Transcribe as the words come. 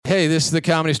Hey, this is the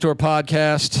Comedy Store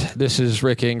Podcast. This is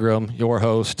Rick Ingram, your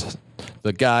host,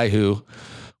 the guy who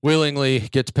willingly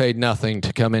gets paid nothing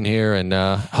to come in here and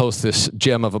host this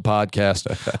gem of a podcast.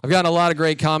 I've gotten a lot of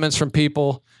great comments from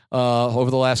people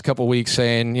over the last couple of weeks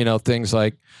saying, things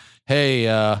like, hey,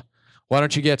 why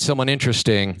don't you get someone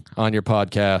interesting on your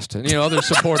podcast? And, other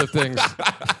supportive things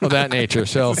of that nature.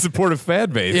 So it's a supportive fan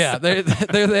base. Yeah, they're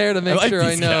there to make sure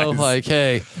I know, guys.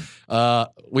 hey,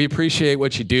 we appreciate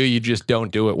what you do. You just don't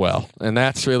do it well. And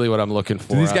that's really what I'm looking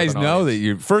for. Do these guys know that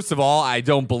you, first of all, I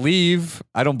don't believe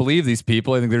these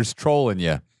people. I think they're just trolling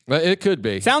you. It could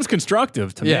be. Sounds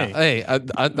constructive to me. Hey, I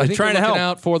think trying they're to help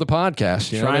out for the podcast.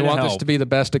 They want this to be the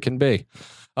best it can be.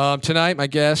 Tonight, my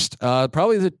guest,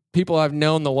 probably the people I've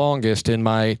known the longest in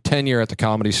my tenure at the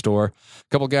Comedy Store. A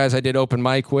couple guys I did open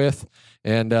mic with,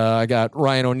 and I got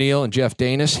Ryan O'Neil and Jeff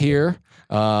Danis here.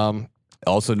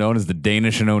 Also known as the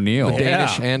Danish and Oneil. The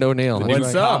Danish and Oneil.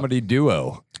 What's up? Comedy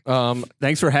duo.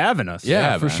 Thanks for having us.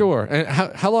 Yeah, for man. sure. And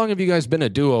how long have you guys been a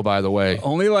duo, by the way?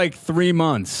 Only like 3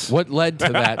 months. What led to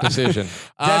that decision?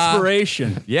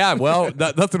 Desperation. Yeah, well,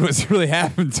 nothing was really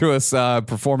happened to us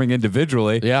performing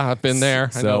individually. Yeah, I've been there.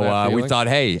 I know that So we feeling. thought,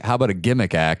 hey, how about a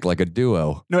gimmick act like a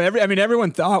duo? No,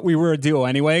 everyone thought we were a duo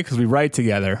anyway because we write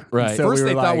together. Right. So First, we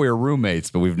they were thought we were roommates,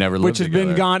 but we've never lived which has together.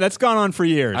 been gone. That's gone on for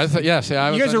years. I thought, yes, yeah,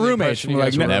 I was you guys under are the roommates. impression you We're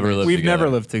guys like, were never roommates. lived we've together. never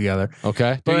lived together.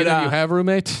 Okay. Do But, either of you have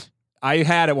roommates? I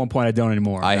had at one point. I don't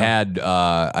anymore. I No.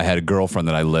 had a girlfriend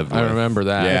that I lived with. I remember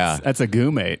that. Yeah. That's a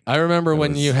goommate. I remember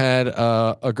when was- you had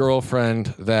a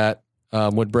girlfriend that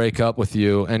would break up with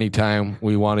you anytime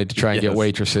we wanted to try and get Yes.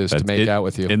 waitresses to That's make it out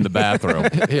with you. in the bathroom.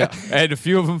 Yeah. And a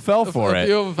few of them fell for A it.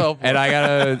 few of them fell for And it. I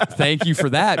gotta thank you for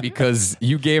that because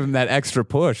you gave them that extra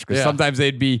push. Because Yeah. sometimes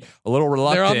they'd be a little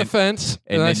reluctant. They're on the fence.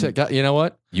 And I then- said, God, you know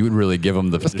what? You would really give them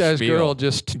the This guy's spiel. girl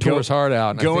just tore his heart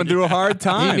out. and I Going think through a hard he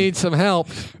time. needs some help.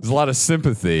 There's a lot of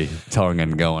sympathy tongue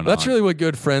and going That's on. really what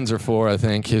good friends are for, I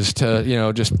think, is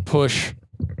to, just push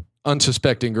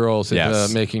unsuspecting girls into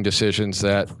Yes. making decisions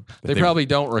that they probably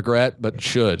don't regret, but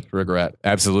should regret.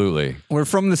 Absolutely. We're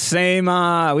from the same. We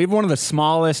have one of the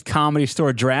smallest Comedy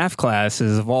Store draft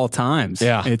classes of all times.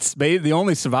 Yeah. It's the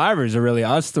only survivors are really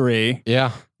us three.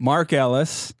 Yeah. Mark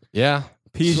Ellis, Yeah.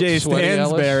 PJ Sweaty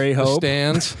Ellis, Stansberry, the Hope,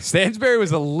 Stans. Stansberry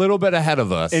was a little bit ahead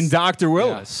of us. and Dr.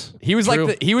 Willis. he was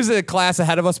True. he was a class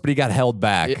ahead of us, but he got held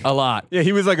back. A lot. Yeah,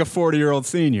 he was like a 40-year-old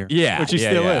senior. Yeah, which he yeah,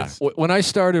 still yeah. is. When I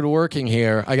started working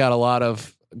here, I got a lot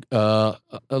of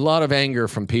anger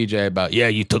from PJ about, yeah,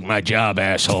 you took my job,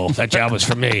 asshole. That job was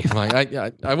for me. I'm like,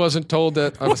 I wasn't told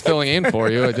that I was filling in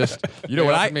for you. I just, You know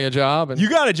what, offered me a job. And, You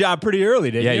got a job pretty early,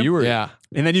 didn't Yeah, you? you were. yeah.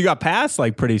 And then you got passed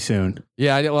like pretty soon.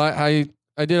 Yeah,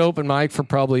 I did open mic for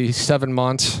probably 7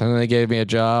 months, and then they gave me a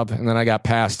job, and then I got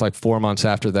passed like 4 months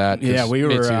after that. 'cause Yeah, we were,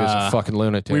 Mitzi was a fucking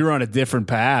lunatic. We were on a different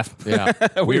path. Yeah.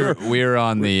 We were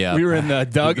on the We were in the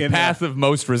the path of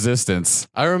most resistance.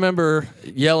 I remember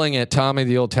yelling at Tommy,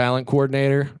 the old talent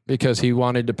coordinator, because he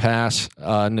wanted to pass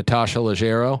Natasha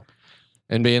Leggero,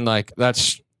 and being like,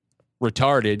 that's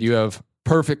retarded. You have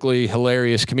perfectly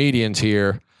hilarious comedians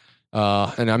here.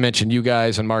 And I mentioned you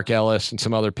guys and Mark Ellis and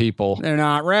some other people. They're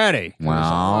not ready.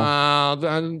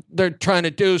 Wow. They're trying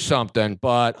to do something,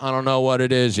 but I don't know what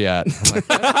it is yet. I'm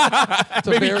like, it's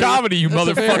a Maybe very- comedy, you that's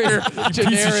a very motherfucker. You piece of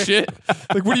generic, shit.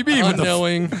 Like, what do you mean? What the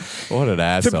unknowing. What an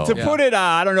asshole. To put it,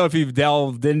 I don't know if you've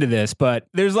delved into this, but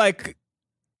there's like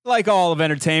all of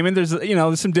entertainment, there's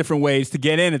some different ways to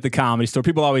get in at the Comedy Store.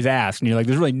 People always ask, and you're like,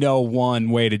 there's really no one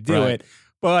way to do Right. it,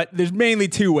 but there's mainly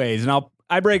 2 ways, and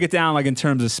I break it down like in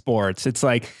terms of sports. It's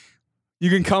like you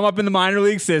can come up in the minor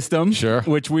league system, Sure.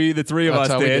 which the three of That's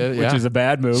us how we did, did it, which yeah. is a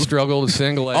bad move. Struggle to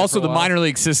single A Also, for a the while. minor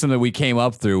league system that we came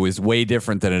up through is way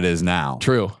different than it is now.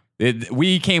 True.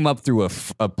 We came up through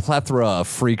a plethora of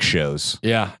freak shows.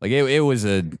 Yeah. Like it was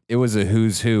a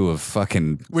who's who of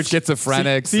fucking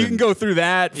schizophrenics. So you can go through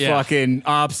that Yeah. fucking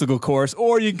obstacle course,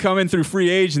 or you can come in through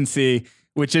free agency,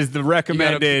 which is the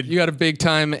recommended. You got a big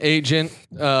time agent,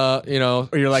 Or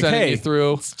you're like, sending hey, you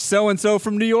through. so and so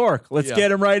from New York. Let's Yeah.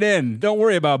 get him right in. Don't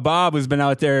worry about Bob, who's been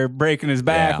out there breaking his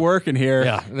back, Yeah. working here.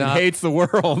 Yeah. and Nah. hates the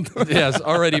world. Yes,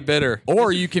 already bitter.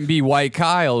 Or you can be White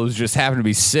Kyle, who's just happened to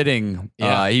be sitting.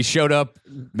 Yeah. He showed up,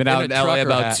 been out In in a LA trucker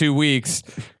about hat. 2 weeks,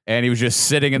 and he was just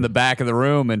sitting in the back of the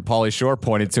room. And Pauly Shore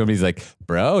pointed to him. He's like,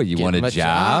 "Bro, you want him a a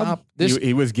job?" job. This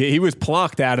he was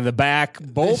plucked out of the back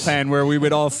bullpen where we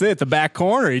would all sit, the back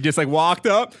corner. He just like walked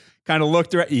up, kind of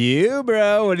looked around. You,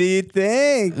 bro, what do you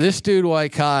think? This dude,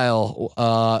 White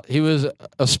Kyle, he was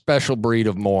a special breed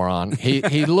of moron.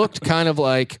 He looked kind of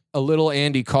like a little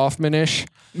Andy Kaufman-ish.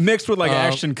 Mixed with like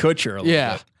Ashton Kutcher. A little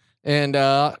Yeah. bit. And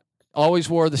always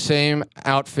wore the same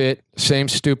outfit, same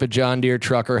stupid John Deere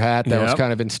trucker hat that was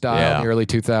kind of in style in the early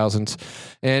 2000s.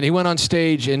 And he went on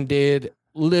stage and did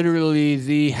literally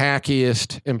the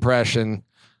hackiest impression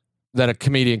that a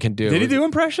comedian can do. Did he do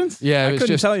impressions? Yeah, I it was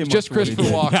couldn't tell you much just of what he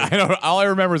Christopher did. Walken. All I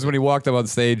remember is when he walked up on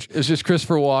stage. It was just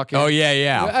Christopher Walken. Oh,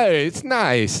 yeah. Hey, it's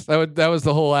nice. That was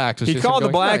the whole act. He called the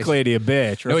black lady a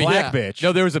bitch, or a black yeah. bitch.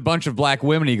 No, there was a bunch of black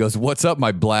women. He goes, "What's up,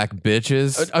 my black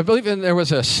bitches?" I believe there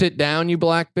was a sit down, you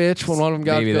black bitch, when one of them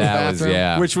got Maybe to the that was,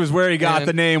 bathroom. Which was where he got And-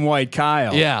 the name White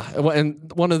Kyle. Yeah,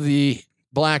 and one of the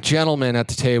black gentlemen at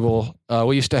the table,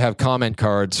 we used to have comment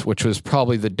cards, which was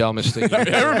probably the dumbest thing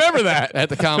I remember that. at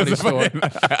the comedy store,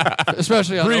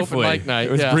 especially on open mic night.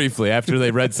 It was briefly after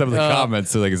they read some of the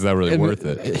comments. They're like, "It's not really And worth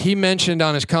it." He mentioned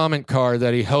on his comment card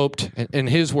that he hoped, in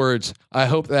his words, "I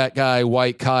hope that guy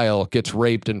White Kyle gets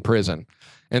raped in prison."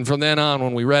 And from then on,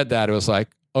 when we read that, it was like,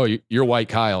 "Oh, you're White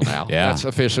Kyle now." Yeah. That's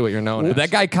officially what you're known as.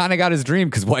 That guy kind of got his dream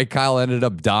because White Kyle ended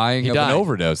up dying of died. an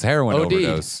overdose, heroin OD.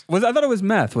 overdose. I thought it was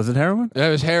meth. Was it heroin? That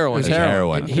was heroin. It was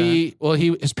heroin.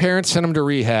 And his parents sent him to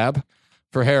rehab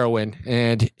for heroin,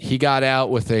 and he got out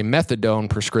with a methadone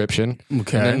prescription,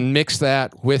 Okay. and then mixed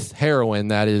that with heroin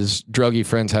that his druggy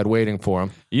friends had waiting for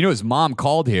him. You know, his mom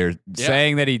called here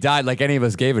saying that he died like any of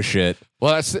us gave a shit.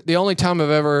 Well, that's the only time I've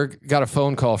ever got a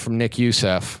phone call from Nick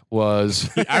Youssef was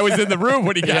I was in the room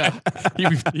when he got he I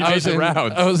made was the in,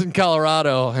 rounds. I was in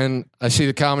Colorado, and I see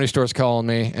the Comedy Store's calling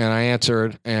me, and I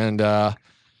answered, and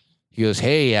he goes,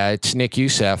 "Hey, it's Nick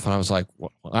Youssef," and I was like,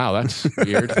 "Wow, that's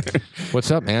weird.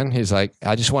 What's up, man?" He's like,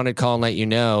 "I just wanted to call and let you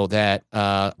know that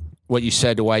what you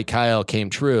said to White Kyle came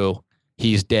true.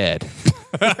 He's dead."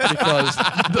 Because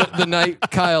the night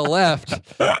Kyle left,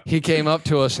 he came up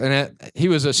to us, and he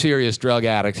was a serious drug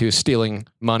addict. He was stealing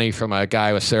money from a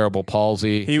guy with cerebral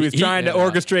palsy. He was trying to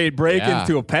orchestrate break-ins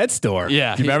to a pet store.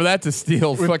 Yeah, Do you remember that to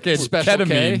steal fucking Special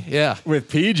ketamine? K. Yeah. With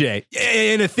PJ. Yeah,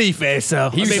 and a thief, so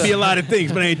he may be a lot of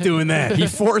things, but I ain't doing that. He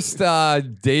forced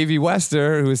Davey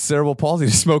Wester, who has cerebral palsy,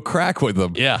 to smoke crack with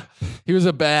him. Yeah. He was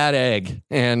a bad egg,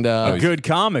 and a good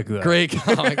comic, though. great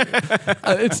comic.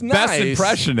 It's nice. Best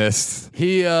impressionist. He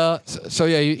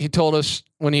he told us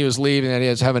when he was leaving that he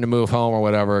was having to move home or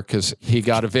whatever because he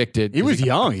got evicted. He was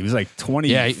young. He was like 20.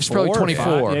 Yeah, he was probably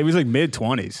 24. Yeah, he was like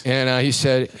mid-20s. And he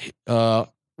said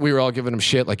we were all giving him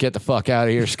shit like, "Get the fuck out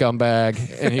of here,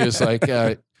 scumbag." And he was like,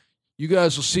 "You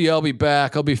guys will see I'll be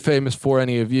back. I'll be famous before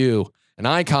any of you." And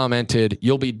I commented,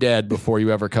 "You'll be dead before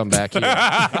you ever come back here."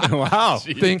 Wow.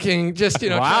 Thinking just, Wow.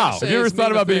 trying to say Have you ever his thought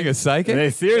name about thing. being a psychic? Hey,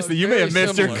 seriously, you may have Very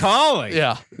missed your similar. calling.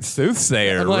 Yeah.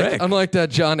 Soothsayer, Rick. I'm like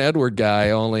that John Edward guy.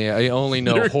 I only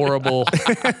know horrible,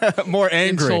 More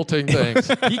angry. insulting things.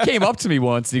 He came up to me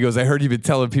once and he goes, "I heard you've been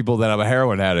telling people that I'm a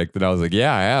heroin addict." And I was like,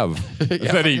 "Yeah, I have."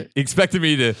 Then he expected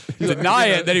me to deny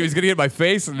it. Then he was going to get in my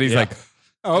face. And he's like,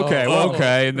 Okay, well,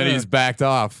 "Okay." And then he just backed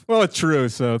off. Well, it's true,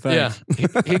 so thanks.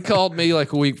 Yeah, he called me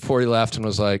like a week before he left and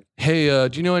was like, "Hey,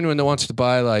 do you know anyone that wants to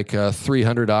buy like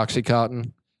 300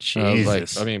 OxyContin?" I was like,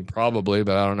 Jesus. I mean, probably,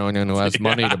 but I don't know anyone who has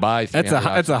money to buy. That's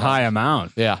 300 a high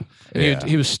amount. Yeah, and Yeah.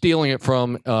 He was stealing it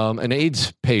from an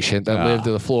AIDS patient that lived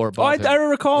to the floor above Oh, I him.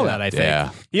 recall that, I think. Yeah.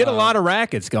 He had a lot of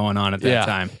rackets going on at that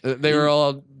time. They were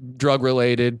all drug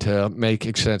related to make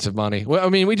extensive money. Well, I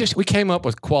mean, we came up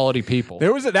with quality people.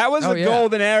 That was the yeah.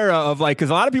 golden era of like,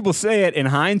 because a lot of people say it in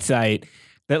hindsight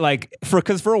that like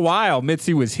because for a while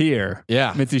Mitzi was here,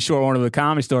 Mitzi Short, one of the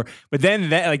Comedy Store, but then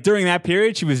during that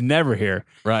period she was never here,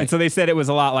 Right. And so they said it was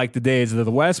a lot like the days of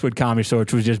the Westwood Comedy Store,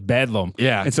 which was just bedlam,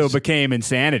 and so it became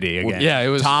insanity again. Yeah, it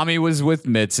was. Tommy was with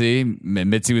Mitzi.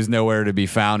 Mitzi was nowhere to be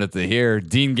found at the here.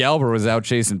 Dean Gelber was out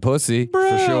chasing pussy.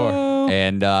 for sure.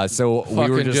 And so we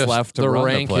were Fucking just left to the run the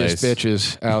rankest place.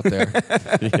 bitches out there.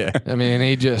 Yeah. I mean,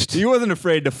 He wasn't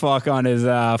afraid to fuck on his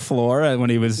floor when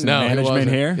he was he management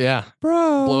wasn't. here. Yeah,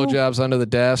 Bro. blowjobs under the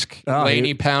desk. Oh,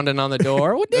 Laney pounding on the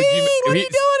door. What, Dean, what are you doing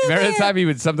in Remember there? the time he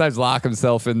would sometimes lock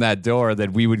himself in that door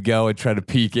that we would go and try to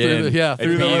peek in? the- yeah, and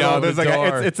Through the beat little, on there's the like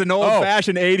door. it's an old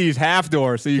fashioned 80s half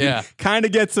door, so you Yeah. can kind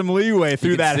of get some leeway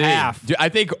through that See. half. Dude, I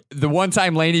think the one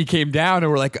time Lainey came down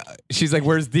and we're like, she's like,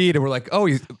 "Where's Dean?" And we're like, "Oh,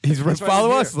 he's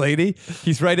follow us, lady.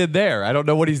 He's right in there. I don't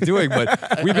know what he's doing,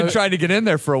 but we've been trying to get in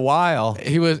there for a while."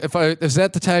 He was. Is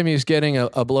that the time he was getting a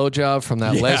blowjob from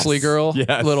that Yes. Leslie girl,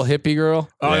 Yes. little hippie girl?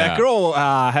 Oh, Yeah. that girl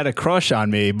had a crush on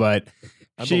me, but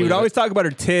she believe would it. always talk about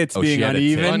her tits Oh, being she had a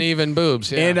uneven. Uneven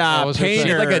boobs. Yeah, And, that was her thing. She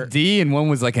Painter- had like a D and one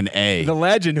was like an A. The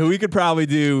legend, who we could probably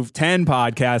do 10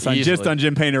 podcasts on just Easily. on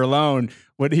Jim Painter alone.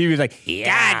 What he was like,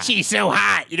 God, she's so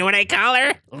hot. You know what I call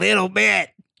her? Little bit.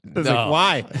 I was like,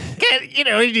 why?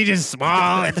 He's just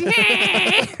small.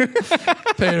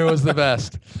 Pater was the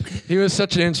best. He was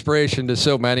such an inspiration to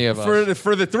so many of us.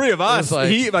 For the three of us,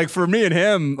 like- for me and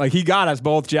him, like he got us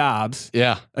both jobs.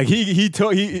 Yeah. Like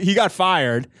he got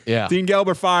fired. Yeah. Dean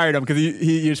Gelber fired him because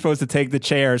you're supposed to take the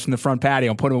chairs from the front patio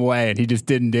and put them away, and he just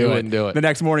didn't do it. The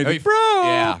next morning, he's like,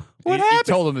 bro, what happened?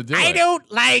 He told him to do it. I don't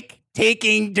like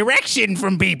taking direction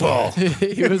from people.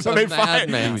 He was a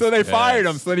madman. So they fired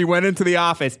him. So then he went into the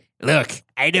office. Look,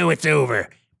 I know it's over,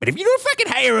 but if you don't fucking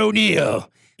hire O'Neill,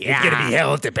 it's gonna be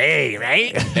hell to pay,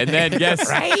 right? And then, yes,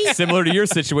 Right? similar to your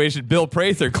situation, Bill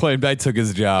Prather claimed I took his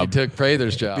He job. took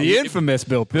Prather's job. The infamous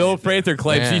Bill. Bill Prather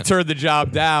claims he Man. turned the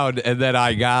job down, and then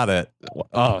I got it.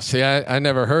 Oh, see, I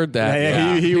never heard that.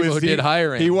 Yeah, he People was who did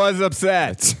hiring. He was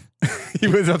upset. He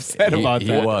was upset about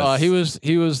that.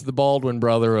 He was the Baldwin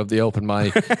brother of the open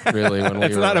mic. Really, when we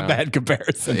That's were not a around. bad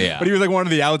comparison. Yeah. But he was like one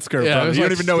of the outskirt Yeah, it brothers. was You like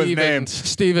don't even know his name.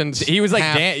 Stevens. He was like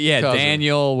half cousin.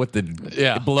 Daniel with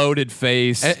the bloated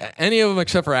face. Any of them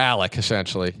except for Alec,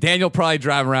 essentially. Daniel probably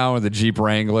driving around with a Jeep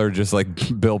Wrangler, just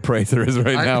like Bill Prather is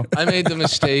right now. I made the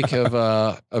mistake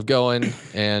of going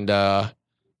and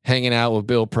hanging out with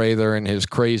Bill Prather and his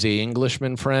crazy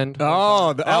Englishman friend.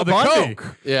 Oh, Al the Bundy.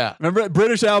 Coke. Yeah. Remember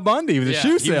British Al Bundy? He was a shoe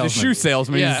He was salesman. a shoe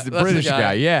salesman. He's the that's British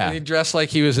guy. And Yeah. he dressed like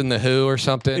he was in the Who or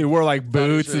something. He wore like Thought it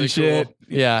was boots really and shit. cool.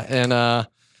 Yeah,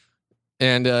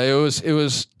 and it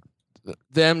was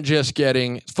them just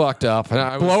getting fucked up. And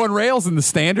I was, Blowing rails in the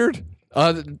Standard.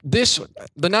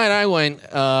 the night I went,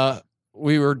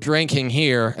 we were drinking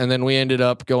here, and then we ended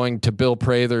up going to Bill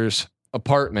Prather's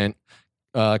apartment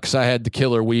because I had the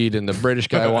killer weed, and the British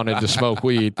guy wanted to smoke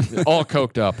weed, all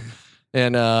coked up,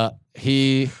 and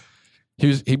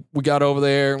we got over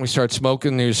there and we started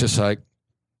smoking. And he was just like,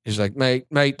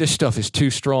 mate, this stuff is too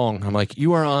strong. I'm like,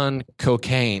 you are on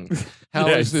cocaine. How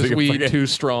Yeah, is this it's like a weed fucking- too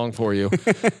strong for you?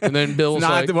 And then Bill's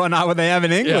like, Not what they have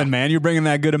in England, Yeah. man. You're bringing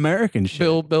that good American shit.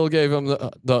 Bill gave him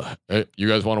the hey, you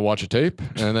guys want to watch a tape?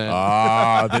 And then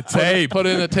The tape. put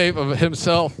in the tape of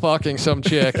himself fucking some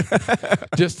chick.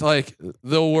 Just like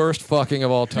the worst fucking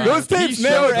of all time. Those tapes He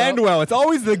never shows end up- well. It's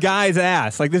always the guy's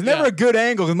ass. Like there's never Yeah. a good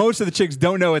angle because most of the chicks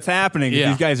don't know what's happening.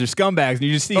 Yeah. These guys are scumbags, and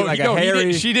you just see like a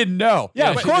hairy. She didn't know.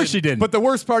 Yeah, of she course she didn't. But the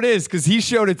worst part is because he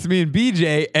showed it to me and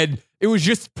BJ, and it was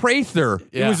just Prather.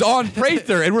 It Yeah. was on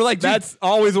Prather, and we're like, dude, that's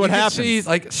always what You could happens. see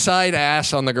like side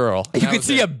ass on the girl. you could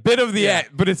see a bit of the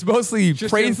act, but it's mostly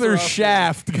Just Prather's interrupted.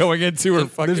 shaft going into her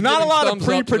fucking. There's not a lot of thumbs up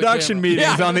to the pre-production camera.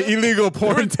 meetings Yeah. on the illegal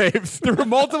porn tapes. There were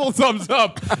multiple thumbs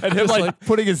up, and him like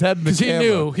putting his head in the Because he camera.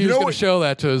 knew he was know going what- to show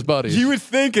that to his buddies. He was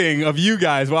thinking of you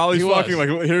guys while he's He was. fucking. Like,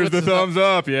 here's What's the his thumbs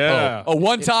up. Yeah. Oh,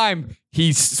 one time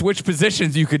he switched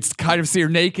positions. You could kind of see her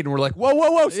naked, and we're like,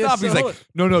 whoa, stop. Yeah, He's so- like,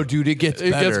 no, dude, it gets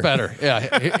it better. gets better.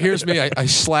 Yeah. Here's me. I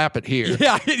slap it here.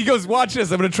 Yeah, he goes, watch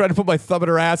this. I'm going to try to put my thumb in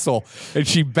her asshole. And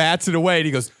she bats it away. And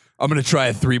he goes, I'm going to try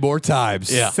it 3 more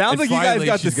times. Yeah. Sounds And like you guys finally,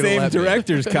 got the she's gonna same let me.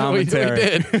 director's We commentary.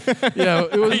 did. Yeah.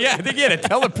 It was. Yeah, I think he had a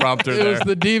teleprompter It there. was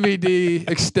the DVD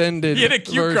extended. He had a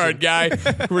cue version. card guy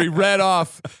where he read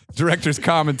off director's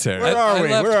commentary. Where are I we?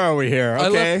 left- Where are we here? I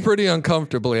Okay. left pretty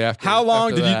uncomfortably after. How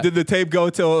long after that. did the tape go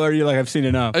till? Or are you like, I've seen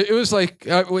enough? It was like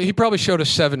he probably showed us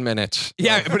 7 minutes.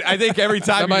 Yeah, but I think every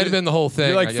time That might have been the whole thing.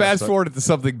 You're like I guess, fast but- forwarded to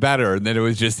something better, and then it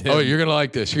was just him. Oh, you're gonna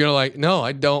like this. You're gonna like. No,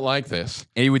 I don't like this.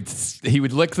 And he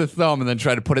would lick the thumb and then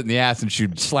try to put it in the ass, and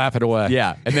she'd Slap it away.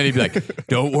 Yeah, and then he'd be like,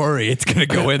 "Don't worry, it's gonna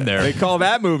go in there." They call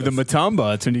that move the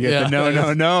Matumba. It's when you get Yeah.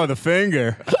 the no, the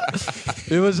finger.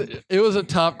 It was a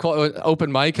top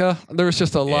open mica. There was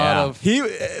just a lot Yeah.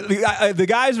 of. The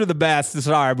guys were the best.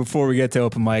 Sorry, before we get to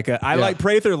open mic, I like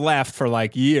Prather left for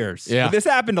like years. Yeah. But this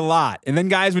happened a lot, and then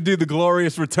guys would do the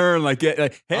glorious return, like, hey,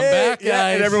 back, yeah,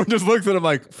 and guys. everyone just looks at him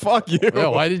like, fuck you. Yeah,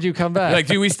 why did you come back? Like,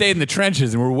 dude, we stayed in the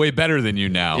trenches, and we're way better than you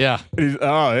now. yeah.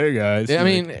 Oh, hey guys. Yeah, I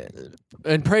mean,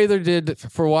 and Prather did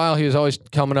for a while. He was always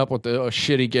coming up with a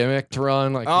shitty gimmick to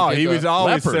run. Like Oh, did he the was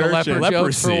always leopard, the searching. leopard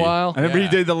jokes for a Leprosy. while. I remember he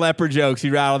Yeah. did the leopard jokes. He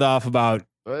rattled off about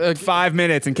 5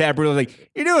 minutes, and Capriel was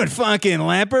like, "You're doing fucking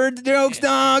leopard jokes,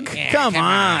 dog. Come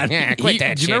on." Yeah, quit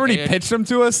that Do you shit, remember when he dude. pitched them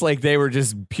to us? Like they were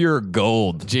just pure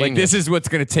gold. Like Genius. this is what's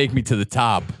going to take me to the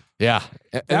top. Yeah,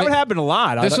 That would happen a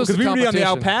lot. This was Because the we would be on the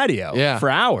out competition. patio Yeah.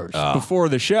 for hours before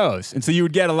the shows. And so you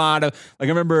would get a lot of, like, I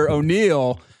remember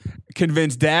O'Neill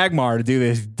convinced Dagmar to do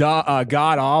this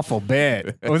god-awful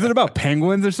bit. Was it about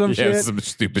penguins or some shit? some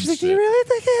stupid She's like, do you really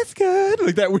think it's good?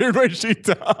 Like that weird way she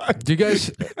talked. Do you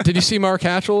guys? Did you see Mark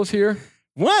Hatchell was here?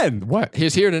 When? What?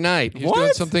 He's here tonight. He's doing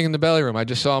What? something in the belly room. I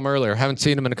just saw him earlier. Haven't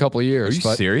seen him in a couple of years. Are you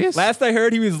but serious? Last I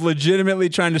heard, he was legitimately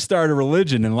trying to start a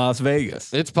religion in Las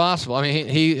Vegas. It's possible. I mean,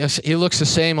 he looks the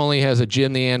same, only he has a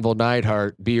Jim the Anvil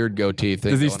Neidhart beard goatee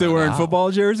thing. Is he going still on. wearing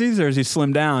football jerseys, or is he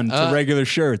slimmed down to regular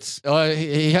shirts?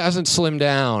 He hasn't slimmed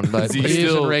down, but he he is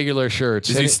still- in regular shirts.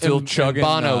 is he And- still and chugging,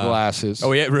 Bono glasses?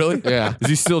 Oh yeah, really? Yeah. Is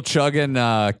he still chugging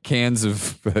cans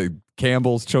of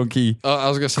Campbell's chunky I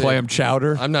was gonna say clam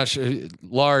chowder? I'm not sure.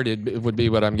 Lard it would be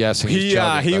what I'm guessing. he's He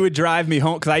chugging, but- would drive me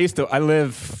home because I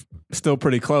live still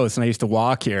pretty close, and I used to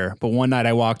walk here. But one night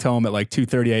I walked home at like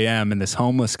 2:30 a.m. and this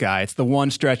homeless guy. It's the one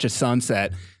stretch of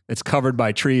Sunset that's covered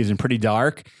by trees and pretty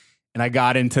dark. And I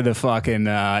got into the fucking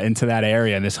into that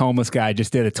area, and this homeless guy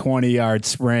just did a 20-yard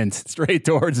sprint straight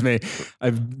towards me. I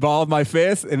balled my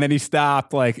fist, and then he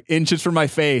stopped like inches from my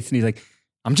face, and he's like,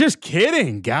 "I'm just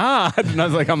kidding, God." And I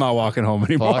was like, "I'm not walking home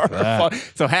anymore." that.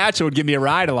 So Hatch would give me a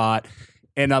ride a lot.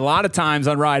 And a lot of times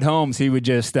on ride homes, he would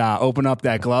just open up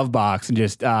that glove box and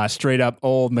just straight up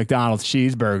old McDonald's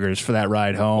cheeseburgers for that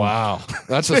ride home. Wow,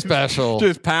 that's a special.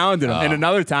 Just pounding them. And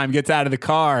another time gets out of the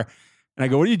car, and I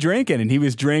go, "What are you drinking?" And he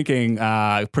was drinking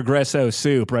Progresso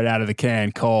soup right out of the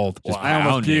can, cold. Just, I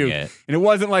almost Pounding puked. it. And it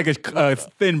wasn't like a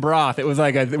thin broth. It was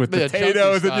like with Yeah,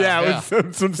 potatoes. chunky And, style,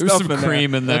 with some There's stuff some in there.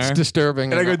 cream in there. That's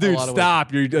disturbing. And I in go, a "Dude, lot of ways.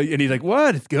 stop." And he's like,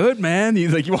 "What? It's good, man."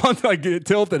 He's like, "You want to like get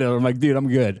tilted?" I'm like, "Dude, I'm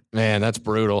good." Man, that's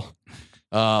brutal.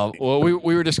 Well,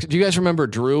 we were just. Do you guys remember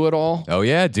Drew at all? Oh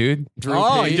yeah, dude. Drew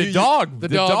Oh, P? The dog bit.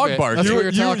 That's bark. what we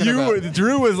were talking about.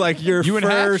 Drew was like your You and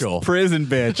first Hatchell. prison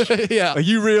bitch. Yeah. Like,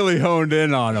 you really honed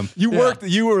in on him. You worked.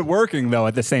 You were working though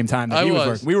at the same time that I he was was.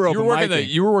 working. We were You open were working micing.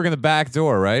 you were working the back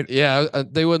door, right? Yeah,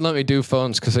 they wouldn't let me do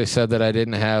phones because they said that I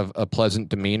didn't have a pleasant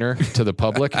demeanor to the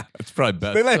public. It's probably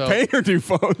best. They let So- Painter do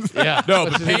phones. Yeah, No,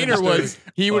 which but is even Painter was,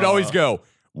 disturbing. he would always go,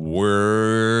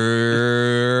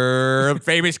 "We're a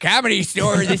famous comedy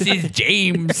store. This is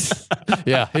James."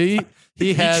 Yeah, he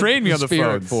had trained me on the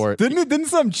spirit phones. for it. Didn't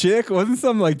some chick? Wasn't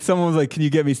some like someone was like, "Can you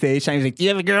get me stage time?" He's like, Do you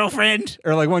have a girlfriend?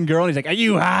 or like one girl, and he's like, Are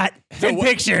you hot? Send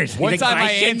pictures. one He's like, time I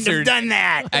shouldn't have answered- done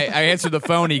that. I answered the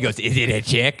phone. He goes, "Is it a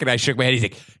chick?" And I shook my head. He's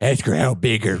like, "Ask her how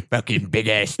big her fucking big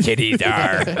ass titties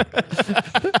are."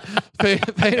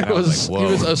 Painter was like, he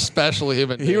whoa. was a special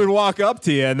human. he would walk up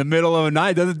to you in the middle of the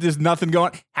night. There's nothing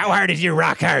going. How hard is your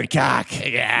rock hard cock?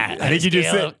 Yeah. I think you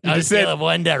just said- you on a just said- scale of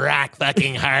 1 to rock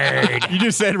fucking hard. You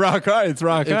just said rock hard. It's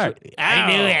rock hard. I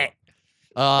knew it.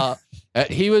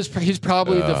 He's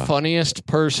probably the funniest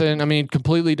person. I mean,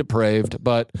 completely depraved,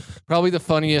 but probably the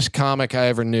funniest comic I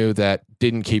ever knew that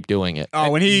didn't keep doing it. Oh,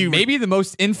 when he Maybe the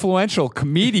most influential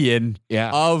comedian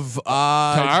Yeah. of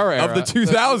our of the era.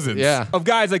 2000s. Yeah. of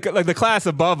guys like the class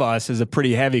above us is a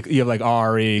pretty heavy. You have like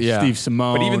Ari, Yeah. Steve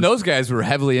Simone, But even those guys were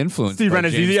heavily influenced. Steve by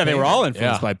Renazizi. James Yeah, they were Painter. all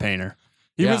influenced Yeah. by Painter.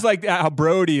 He Yeah. was like how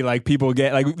Brody, like people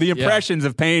get like the impressions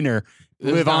of Painter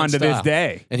was live on to this nonstop.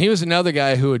 day. And he was another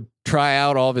guy who would try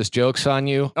out all of his jokes on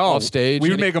you off stage. we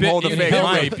would and make him hold a and fake he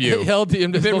held mic. the- He held the They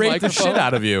invisible raped the microphone. shit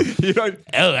out of you. You know,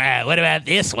 Oh, what about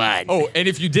this one? Oh, and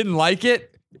if you didn't like it,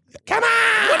 Come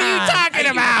on! What are you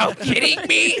talking about? Kidding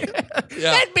me?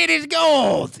 That bit is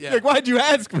gold. like why'd you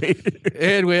ask me?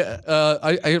 And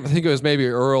I think it was maybe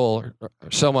Earl or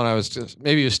someone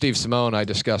maybe it was Steve Simone I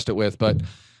discussed it with, but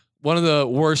one of the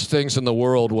worst things in the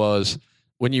world was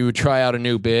when you would try out a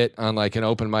new bit on like an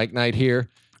open mic night here,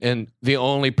 and the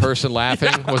only person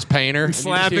laughing was Painter. And you just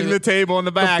Slapping hear the table in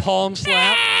the back. palm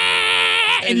slap.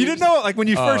 And you didn't know, like when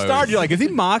you first it started, was- you're like, is he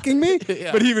mocking me?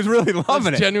 Yeah. But he was really loving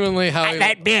That's it. genuinely how he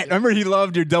That bit. Remember, he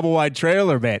loved your double wide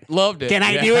trailer bit. loved it. Can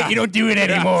I do it? You don't do it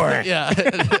anymore. Yeah,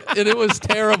 and it was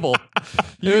terrible.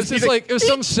 It was just like it was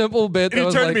some simple bit And that he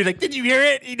was turned like, to me like, did you hear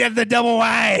it? He does the double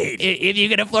wide. If you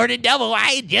can afford a double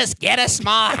wide, just get a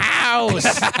small house.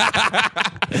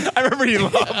 I remember he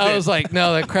loved I it. was like,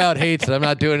 no, that crowd hates it. I'm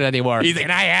not doing it anymore. Can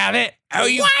I have it? Are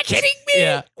you kidding me?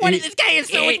 Yeah. What He- is this guy has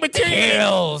so much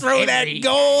material? Throw that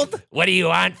gold. What do you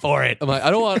want for it? I'm like,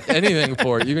 I don't want anything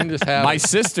for it. You can just have my it.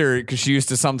 sister, because she used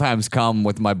to sometimes come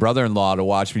with my brother-in-law to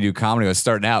watch me do comedy. I was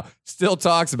starting out, still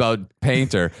talks about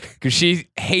Painter because she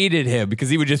hated him because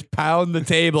he would just pound the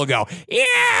table and go,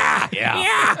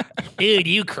 Yeah. Dude,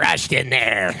 you crushed in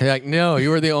there. You're like, no,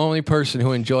 you were the only person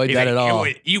who enjoyed that at all.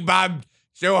 You bombed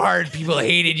so hard, people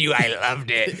hated you. I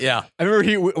loved it. Yeah. I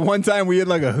remember one time we had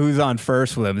like a who's on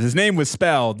first with him. His name was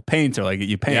spelled Painter, like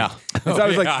you paint. Yeah. And so I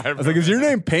was like, Yeah, I I was like, is your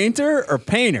name Painter or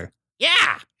Painter? Yeah.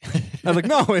 I was like,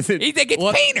 no, is it? You think it's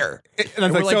Painter? And I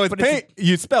was like, we're so like, it's but it's- paint.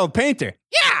 You spelled Painter.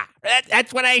 Yeah.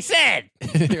 That's what I said.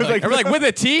 I was like, with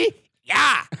a T?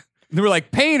 Yeah. They were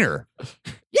like, Painter.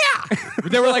 Yeah.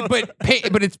 They were like, but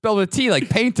it's spelled with a T, like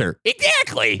painter.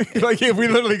 Exactly. Like if we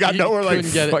literally got nowhere, like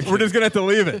couldn't get it. we're just gonna have to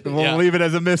leave it. We'll leave it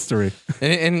as a mystery.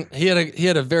 And he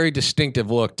had a very distinctive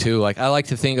look too. Like I like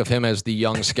to think of him as the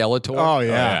young Skeletor. Oh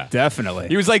yeah, definitely.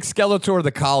 He was like Skeletor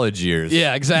the college years.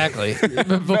 Yeah, exactly.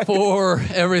 Before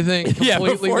everything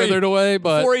completely withered away,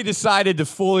 but before he decided to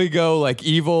fully go like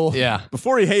evil. yeah.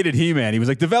 Before he hated He-Man, he was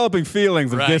like developing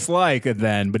feelings of Right. dislike, and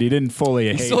then, but he didn't fully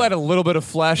hate. He still had it. a little bit of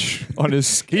flesh on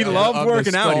his. He loved on the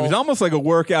working out. He skull. was almost like a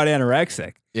workout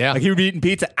anorexic. Yeah. Like he would be eating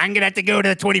pizza. I'm gonna have to go to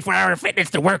the 24-hour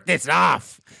fitness to work this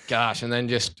off. Gosh, and then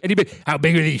just And he'd be, How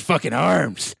big are these fucking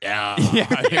arms?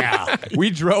 Yeah. We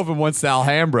drove him once to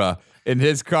Alhambra in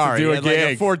his car. To do He a had like a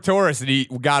gig. Ford Taurus, and he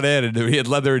got in, and he had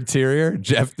leather interior.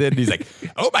 Jeff did, and he's like,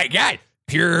 Oh my god,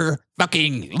 pure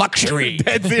fucking luxury.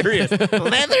 dead serious.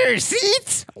 Leather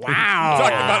seats. Wow.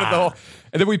 talking about it the whole.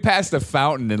 And then we passed a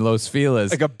fountain in Los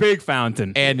Feliz. Like a big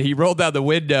fountain. And he rolled down the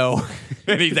window,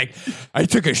 and he's like, I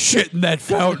took a shit in that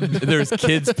fountain. And there's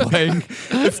kids playing.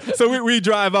 So we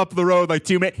drive up the road like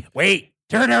 2 minutes. Wait,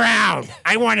 turn around.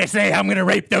 I want to say I'm gonna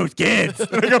rape those kids.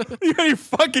 I go, you got your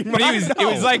fucking But mind? it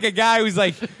was like a guy who's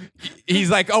like, he's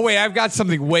like, oh, wait, I've got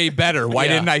something way better. Why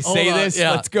Yeah. didn't I say Hold on. this?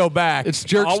 Yeah. Let's go back. it's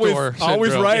jerk store.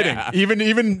 always syndrome. writing. Yeah.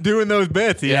 Even doing those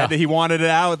bits. Yeah. He wanted it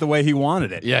out the way he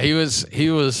wanted it. Yeah, he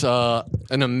was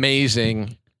an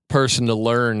amazing person to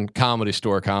learn comedy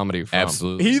store comedy from.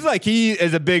 Absolutely. He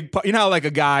is a big, you know how like a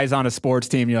guy's on a sports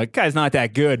team, you're like, guy's not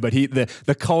that good, but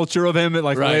the culture of him, it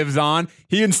like Right. lives on.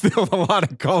 He instilled a lot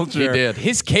of culture. He did.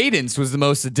 His cadence was the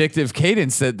most addictive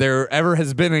cadence that there ever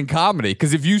has been in comedy.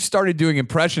 Because if you started doing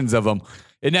impressions of him,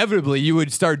 inevitably you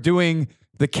would start doing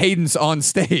the cadence on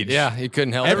stage. Yeah, he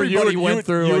couldn't help it. Everybody went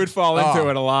through. You like, would fall into oh,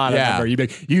 it a lot. I Yeah. remember. You'd be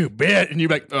like, you bet. And you'd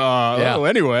be like, well,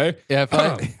 anyway. Yeah,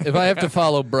 if I have to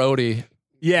follow Brody,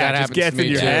 Yeah, that it just happens gets to in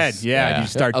me your too. head. Yeah, you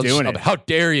start I'll doing just- it. How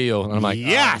dare you? And I'm like,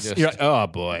 Yes. oh, You're like, oh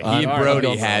boy. He and All right, Brody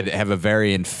I'll go have a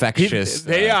very infectious.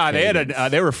 They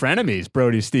were frenemies,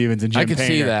 Brody Stevens and Jim I could see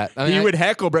Painter. that. I mean, he I- would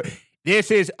heckle, bro. This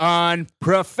is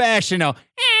unprofessional.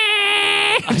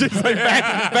 Just like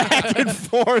back and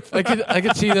forth. I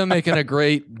could see them making a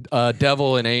great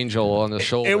devil and angel on the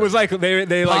shoulder. It was like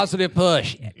they like positive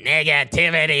push.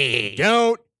 Negativity.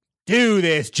 don't do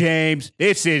this, James.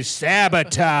 This is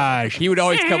sabotage. He would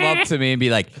always come up to me and be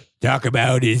like, "Talk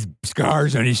about his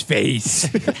scars on his face."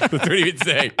 That's what he would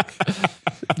say.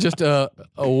 Just a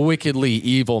wickedly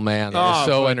evil man. That was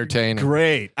so entertaining.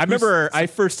 Great. I remember I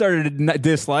first started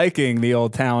disliking the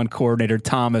old talent coordinator,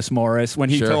 Thomas Morris, when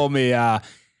he Sure. told me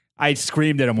I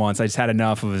screamed at him once. I just had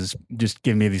enough of his just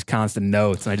giving me these constant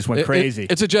notes, and I just went crazy.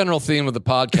 It's a general theme of the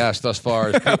podcast thus far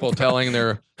is people telling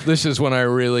this is when I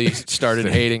really started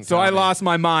hating. So I Tommy. lost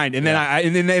my mind, and then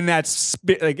and then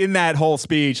in that whole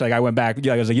speech, like I went back.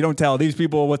 I was like, "You don't tell these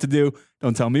people what to do.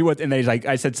 Don't tell me what." And then he's like,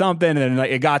 I said something, and then like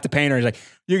it got to Painter. He's like,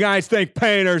 "You guys think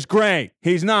Painter's great?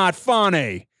 He's not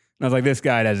funny." And I was like, "This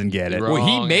guy doesn't get it." Wrong. Well,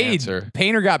 he made answer.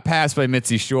 Painter got passed by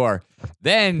Mitzi Shore.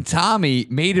 Then Tommy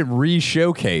made him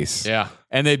re-showcase. Yeah.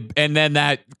 And then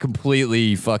that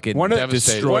completely fucking One of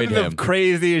destroyed the him.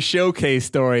 craziest showcase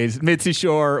stories. Mitzi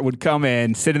Shore would come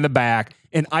in, sit in the back,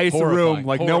 and ice a room Horrifying.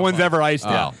 like no one's ever iced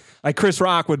Oh. it. Like Chris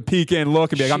Rock would peek in,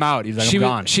 look, and be like, "I'm out." He's like, "I'm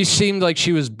gone." She seemed like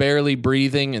she was barely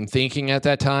breathing and thinking at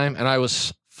that time, and I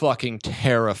was fucking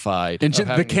terrified. And of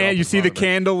having to go up you in see the front of her.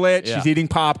 candle lit. Yeah. She's eating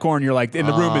popcorn. You're like, in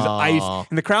the room is ice,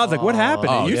 and the crowd's like, "What happened?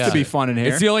 Oh, It used yeah. to be fun in here."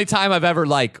 It's the only time I've ever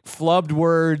like flubbed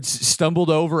words, stumbled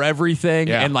over everything,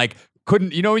 Yeah. and like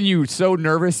couldn't. You know when you're so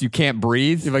nervous you can't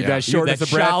breathe. Like that shortness that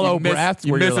of breath, shallow you miss, breath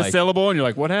You where miss you're a like, syllable, and you're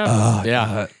like, "What happened?"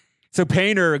 Yeah. So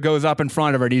Painter goes up in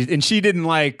front of her, and she didn't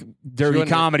like dirty wouldn't-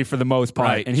 comedy for the most part,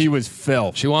 Right. and he was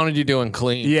filth. She wanted you doing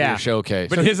clean for Yeah. your showcase.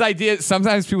 But his idea,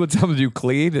 sometimes people tell him to do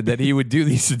clean, and then he would do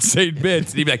these insane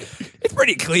bits, and he'd be like, "It's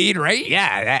pretty clean, right?"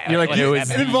 Yeah. You're like, it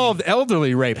it involved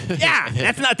elderly rape. Yeah,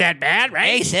 that's not that bad,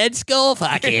 right? I said skull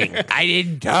fucking. I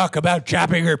didn't talk about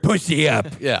chopping her pussy up.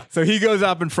 yeah. So he goes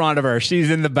up in front of her. She's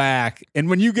in the back, and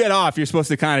when you get off, you're supposed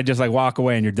to kind of just like walk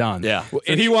away, and you're done. Yeah. So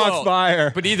he walks by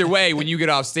her. But either way, when you get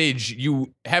off stage,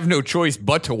 you have no choice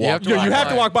but to walk. have to you walk have by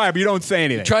to walk by her, but you don't say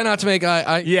anything. Try not to make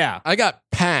eye. Yeah. I got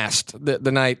past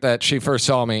the night that she first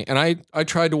saw me, and I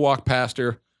tried to walk past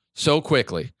her so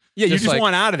quickly. Yeah, you just like-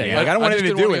 want out of there. Yeah. Like, I don't want just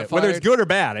anything to didn't do wanna with get it, whether it's fired. good or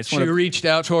bad. I just She want to. reached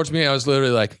out towards me. I was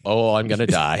literally like, "Oh, I'm gonna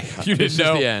die." You This didn't is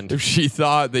know the end. if she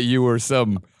thought that you were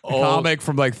some comic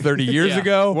from like 30 years Yeah.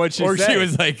 ago, What'd she or say? she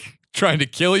was like trying to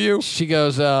kill you. She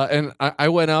goes, and I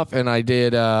went up and I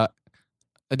did.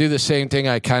 I do the same thing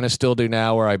I kind of still do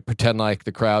now, where I pretend like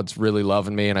the crowd's really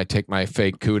loving me, and I take my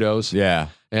fake kudos. Yeah.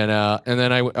 And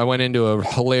then I went into a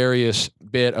hilarious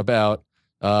bit about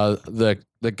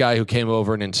the guy who came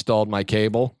over and installed my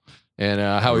cable, and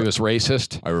how he was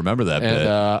racist. I remember that bit.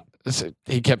 And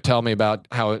he kept telling me about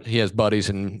how he has buddies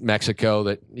in Mexico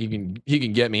that he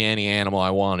can get me any animal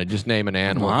I wanted. Just name an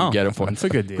animal Wow. and get it for me. That's a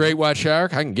good deal. Great white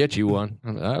shark, I can get you one.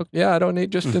 I'm like, "Oh, yeah, I don't need,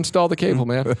 just install the cable,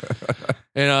 man."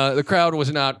 And the crowd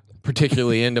was not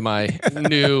particularly into my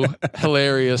new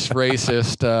hilarious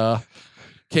racist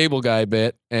cable guy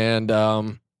bit, and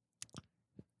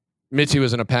Mitzi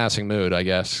was in a passing mood, I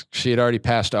guess. She had already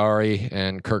passed Ari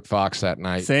and Kirk Fox that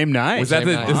night. Same night. Was that Same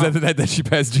the, night. is that the night that she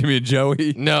passed Jimmy and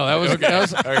Joey? No, that was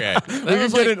Okay.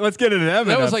 Let's get into them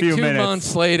that in was a like few 2 minutes.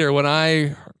 months later when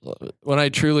I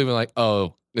truly was like,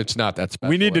 oh, it's not that special.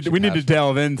 We need when to she passed.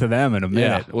 delve into them in a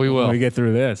minute. Yeah, we will. when we get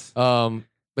through this.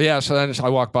 But yeah, so then I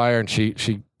walked by her and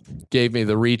she gave me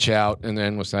the reach out and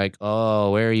then was like,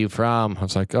 "Oh, where are you from?" I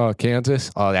was like, "Oh, Kansas."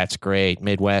 "Oh, that's great.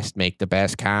 Midwest make the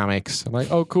best comics." I'm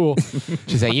like, "Oh, cool."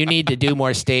 She's like, "You need to do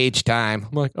more stage time."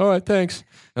 I'm like, "All right, thanks."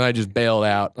 And I just bailed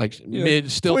out, like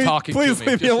still talking Please to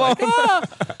me. leave me just like, alone.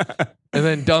 "Ah!" And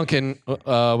then Duncan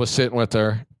was sitting with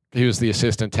her. He was the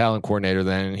assistant talent coordinator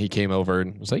then, and he came over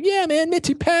and was like, "Yeah, man,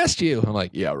 Mitzi passed you." I'm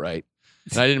like, "Yeah, right."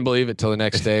 And I didn't believe it till the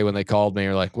next day when they called me.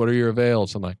 Or like, "What are your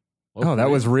avails?" I'm like, Oh, that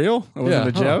was real? It wasn't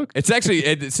a joke? It's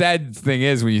actually the sad thing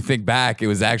is when you think back, it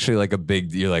was actually like a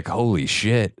big. You're like, holy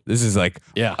shit, this is like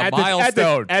a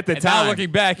milestone. At the And now time.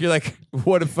 looking back, you're like,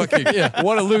 what a fucking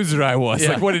what a loser I was. Yeah.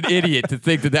 Like, what an idiot to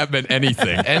think that meant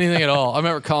anything. anything at all. I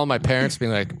remember calling my parents,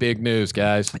 being like, "Big news,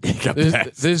 guys.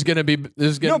 This is gonna be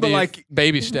like,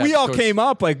 baby steps." we all towards- came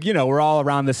up, like, we're all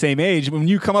around the same age. When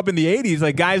you come up in the 80s,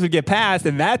 like, guys would get passed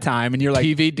in that time, and you're like,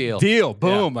 TV deal.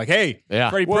 boom. Like, hey, Yeah.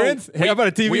 Freddie Well, Prinze, hey, how about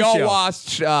a TV we show? all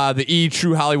watched the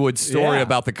True Hollywood story Yeah.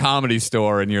 about the Comedy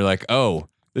Store, and you're like, oh,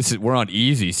 we're on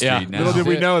Easy Street Yeah. now. Little did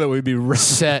we It- know that we'd be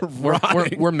set.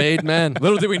 We're made men.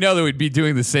 Little did we know that we'd be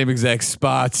doing the same exact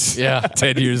spots. Yeah.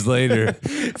 10 years later.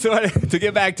 So to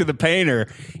get back to the painter,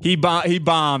 he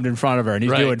bombed in front of her, and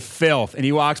he's Right. doing filth. And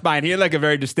he walks by, and he had like a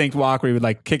very distinct walk where he would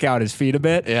like kick out his feet a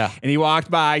bit. Yeah. And he walked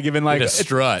by, giving like With a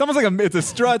strut. It's almost like it's a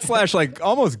strut slash like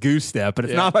almost goose step, but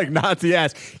it's not like Nazi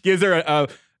ass. Gives her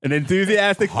an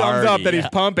enthusiastic thumbs up Hardy, that he's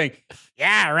pumping.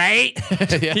 Yeah, right?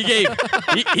 He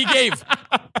gave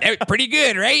That was pretty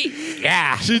good, right?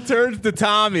 Yeah. She turns to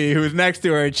Tommy, who's next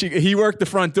to her, and he worked the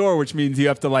front door, which means you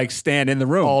have to like stand in the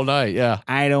room all night. Yeah.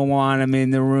 I don't want him in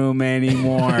the room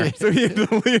anymore. So he had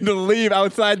to leave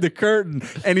outside the curtain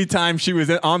anytime she was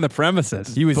on the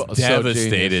premises. he was So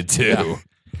devastated genius. too.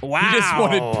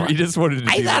 Wow. He just wanted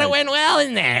to I be thought like- it went well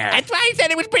in there. That's why I said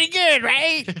it was pretty good,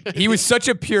 right? He was such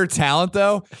a pure talent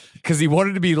though, because he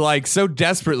wanted to be like so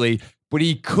desperately, but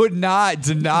he could not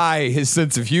deny his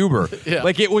sense of humor. Yeah.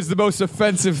 Like it was the most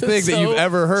offensive thing that you've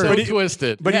ever heard. So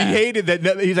twisted. But he hated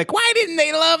that. He's like, Why didn't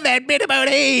they love that bit about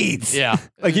AIDS? yeah.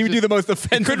 like he would do the most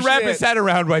offensive couldn't wrap shit. his head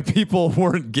around why people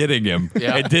weren't getting him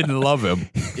Yeah. and didn't love him.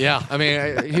 Yeah. I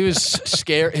mean, he was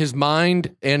scared. His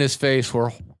mind and his face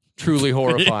were truly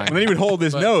horrifying. And then he would hold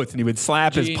his notes and he would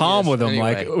slap his palm with them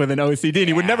Anyway. like with an OCD. And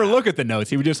he would never look at the notes.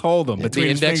 He would just hold them The between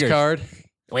his index fingers. card.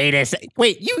 Wait a sec.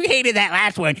 Wait, you hated that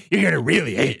last one. You're going to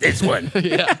really hate this one.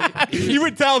 You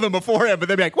would tell them beforehand, but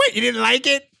they'd be like, "Wait, You didn't like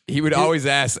it? He would always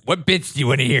ask, "What bits do you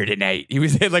want to hear tonight?" He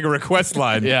was had like a request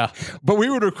line. Yeah. But we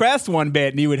would request one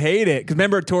bit and he would hate it. Because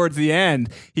remember, towards the end,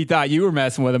 he thought you were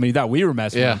messing with him and he thought we were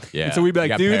messing Yeah. with him. Yeah. And so we'd be He like,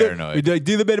 got do paranoid.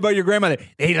 the bit about your grandmother.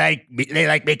 They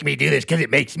like making me do this because it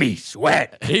makes me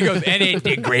sweat. He goes, and it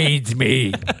degrades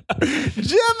me.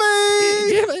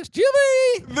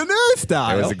 Jimmy! The new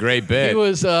style. That was a great bit. He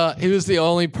was the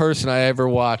only person I ever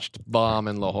watched bomb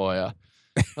in La Jolla.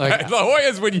 Like La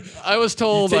Jolla's when you I was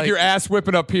told, take like, your ass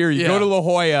whipping up here. You Yeah. go to La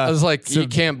Jolla. I was like, you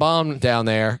can't bomb down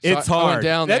there. So It's I went hard.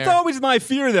 down That's there. always my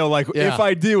fear, though. Like, Yeah. if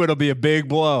I do, it'll be a big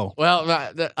blow.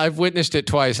 Well, I've witnessed it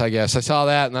twice. I guess I saw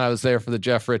that, and then I was there for the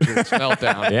Jeff Richards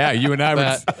meltdown. Yeah, you and I were.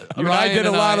 But You and I Ryan did a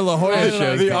and lot of La Jolla Ryan and I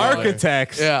shows. The together.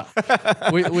 architects. Yeah,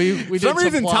 we For did some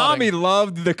reason, plotting. Tommy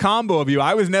loved the combo of you.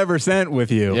 I was never sent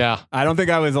with you. Yeah. I don't think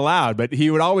I was allowed, but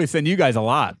he would always send you guys a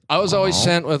lot. I was always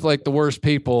sent with like the worst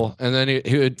people, and then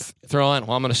he would throw in,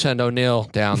 "Well, I'm going to send O'Neill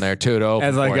down there too to open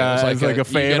As like for you." a- It's as like a you get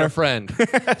favor? a friend.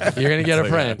 You're going to get a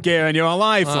friend. Garen, you're on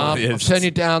live. I'm sending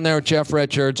you down there with Jeff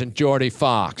Richards and Jordy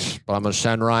Fox. Well, I'm going to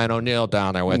send Ryan O'Neal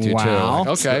down there with you, too. Wow. Like,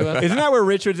 okay. Well, Isn't that where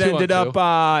Richards Two on ended two.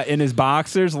 up in his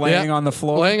boxers, laying Yeah. on the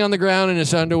floor? laying on the ground in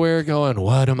his underwear going,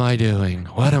 what am I doing?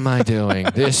 What am I doing?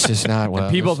 This is not what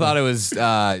People thought it was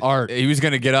art. He was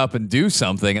going to get up and do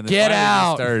something, and the Get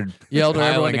out! Started Yelled at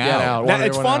everyone to piling get out. Wanted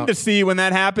It's everyone fun out. to see when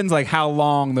that happens, like how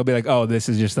long they'll be like, oh, this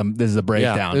is just this is a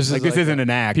breakdown. this is this like isn't an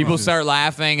act. People This is- start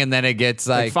laughing, and then it gets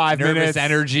like 5 nervous minutes,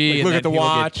 energy. like, and look then at the people get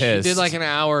watch. He pissed. He did like an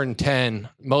hour and 10,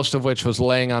 most of which was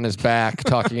laying on his back,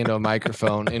 talking into a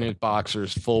microphone in his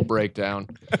boxers, full breakdown.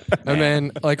 And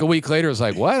then like a week later, it was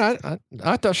like, what?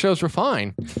 I thought shows were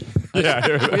fine.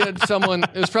 Yeah. We had someone,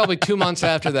 it was probably 2 months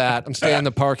after that. I'm standing in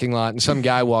the parking lot and some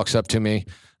guy walks up to me.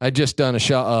 I'd just done a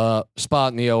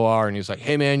spot in the OR and he's like,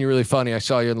 hey man, you're really funny. I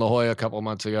saw you in La Jolla a couple of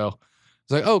months ago.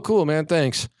 I was like, oh, cool, man.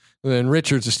 Thanks. And then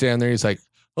Richards is standing there. He's like,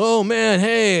 oh man,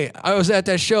 hey, I was at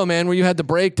that show, man, where you had the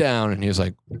breakdown. And he was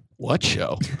like, what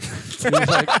show? He was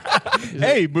like,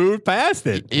 Hey, moved past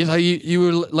it. he's like, you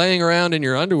were laying around in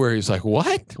your underwear. He's like,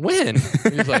 what? When?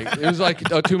 He's like, it was like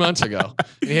 2 months ago.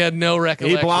 He had no He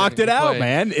recollection. blocked it out,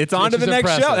 man. It's on to Which the is next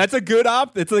impressive. show. That's a good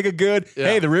It's like a good, Yeah.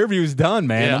 hey, the rear view's done,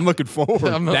 man. Yeah. I'm looking forward.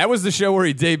 That was the show where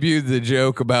he debuted the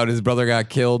joke about his brother got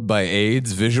killed by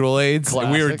AIDS, visual AIDS.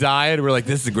 And we were Classic. dying. We were like,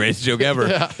 this is the greatest joke ever.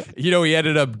 Yeah. You know, he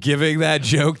ended up giving that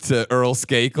joke to Earl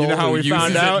Skakel. You know how who we uses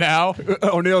found it out? now?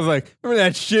 O'Neal's like, remember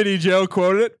that shitty Joe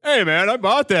quoted it? Hey, man, I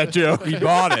bought that joke. He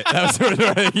bought it. That was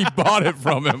where he bought it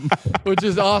from him. Which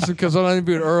is awesome because when I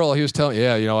interviewed Earl, he was telling,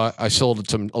 I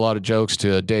sold a lot of jokes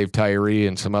to Dave Tyree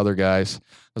and some other guys. I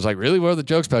was like, really? What are the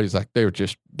jokes about? He's like, they were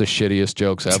just the shittiest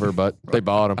jokes ever, but they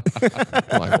bought them.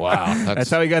 I'm like, wow. That's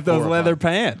how he got those horrifying. leather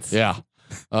pants. Yeah.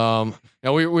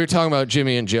 Now we were talking about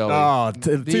Jimmy and Joey. Oh,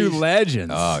 two These-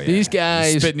 legends. Oh, yeah. These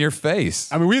guys. Spit in your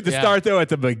face. I mean, we had to Yeah. start, though, at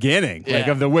the beginning, like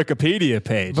Yeah. of the Wikipedia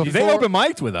page. They Before- open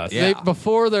mic'd with us. Yeah.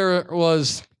 Before there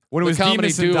was When it the was comedy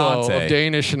Demas and duo Dante. of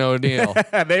Danish and O'Neil.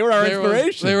 They were our They were-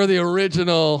 inspiration. They were the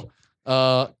original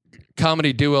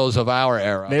comedy duos of our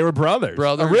era. They were brothers.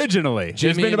 Originally.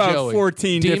 There's been and about Joey.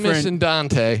 14 Demas different and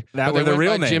Dante. That but were they the went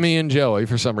real by names. Jimmy and Joey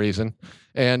for some reason.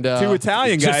 And two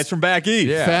Italian just- guys from back east.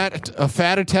 Yeah. a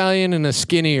fat Italian and a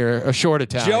short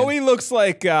Italian. Joey looks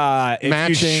like if you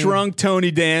Matching. shrunk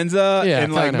Tony Danza Yeah,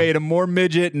 and like kinda. made him more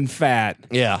midget and fat.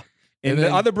 Yeah. And, And the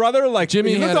then other brother, like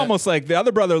Jimmy he looked had a- almost like the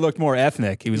other brother looked more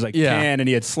ethnic. He was like Yeah. tan and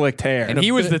he had slicked hair. And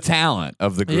he was the talent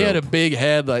of the group. He had a big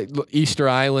head, like Easter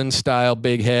Island style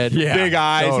big head. Yeah. big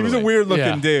eyes. He was a totally. weird looking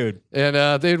Yeah. dude.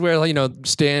 And they'd wear,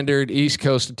 standard East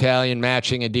Coast Italian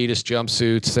matching Adidas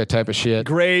jumpsuits, that type of shit.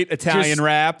 Great Italian Just-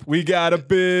 rap. We got a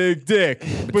big dick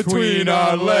between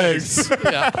our legs.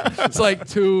 Yeah. It's like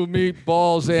 2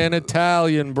 meatballs and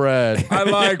Italian bread. I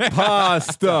like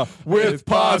pasta with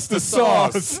pasta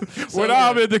sauce. When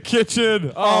I'm in the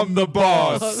kitchen, I'm the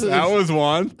boss. That was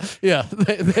one. Yeah.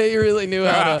 They really knew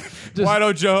how to just Why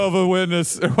don't Jehovah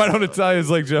Witness? Why don't Italians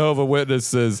like Jehovah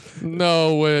Witnesses?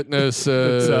 no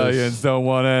witnesses. Italians don't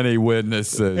want any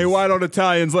witnesses. Hey, why don't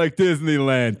Italians like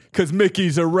Disneyland? Because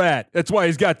Mickey's a rat. That's why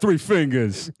he's got 3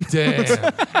 fingers. Damn.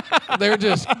 They're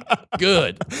just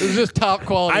good. It was just top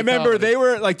quality. I remember comedy. they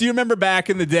were like, do you remember back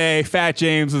in the day, Fat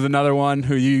James was another one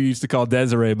who you used to call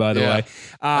Desiree, by the Yeah. way.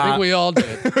 I think we all did.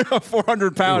 a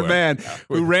 400-pound man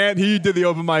who ran. He did the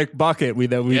open mic bucket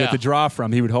that we Yeah. had to draw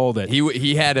from. He would hold it.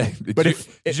 He had a. But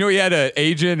did you know he had an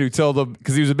agent who told him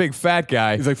because he was a big fat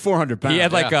guy. He's like 400 pounds. He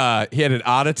had he had an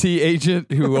oddity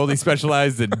agent who only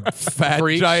specialized in fat,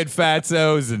 Freaks. giant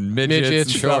fatzos and midgets,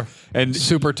 Midgets, and sure. stuff. And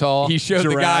Super tall. He showed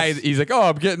the guy. Giraffes. He's like, "Oh,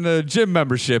 I'm getting a gym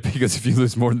membership." He goes, "If you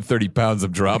lose more than 30 pounds,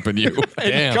 I'm dropping you."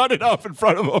 and Damn. he cut it off in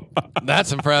front of him.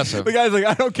 That's impressive. The guy's like,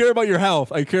 I don't care about your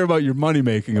health. I care about your money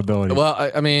making ability.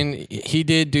 Well, I mean, he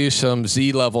did do some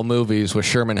Z-level movies with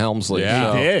Sherman Helmsley.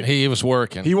 Yeah. so He did. He was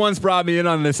working. He once brought me in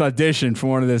on this audition for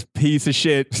one of this piece of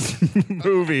shit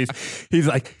movies. He's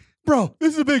like, bro,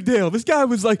 this is a big deal. This guy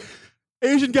was like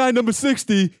Asian guy number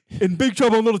 60 in Big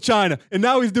Trouble in Little China, and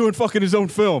now he's doing fucking his own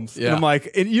films. And Yeah. I'm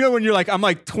like, and you know when you're like, I'm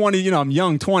like 20, I'm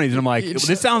young 20s, and I'm like,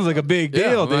 this sounds like a big Yeah,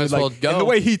 deal, might dude. as well Like, go. and the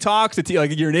way he talks, it's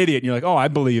like you're an idiot, and you're like, oh, I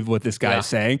believe what this guy's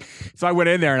saying. So I went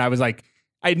in there and I was like,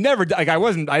 I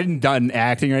didn't done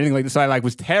acting or anything like this. So I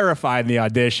was terrified in the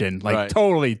audition, Right.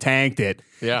 totally tanked it.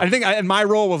 Yeah. I think and my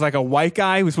role was like a white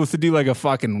guy who was supposed to do like a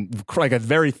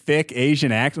very thick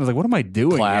Asian accent. I was like, what am I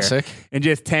doing Classic. here? And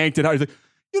just tanked it out. He's like,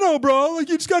 bro, like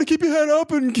you just got to keep your head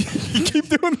up and keep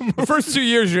doing The first 2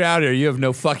 years you're out here, you have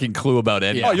no fucking clue about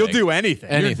anything. Oh, you'll do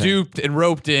anything. You're duped and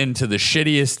roped into the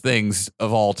shittiest things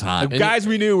of all time. The guys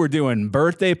we knew were doing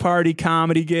birthday party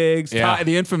comedy gigs. Yeah.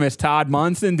 The infamous Todd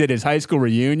Munson did his high school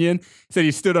reunion. Said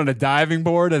he stood on a diving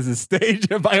board as a stage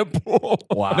by a pool.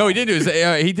 Wow. No, he didn't do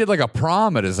his, he did like a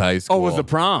prom at his high school. Oh, it was the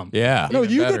prom? Yeah. No,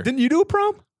 Even better. didn't you do a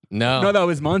prom? No. No, that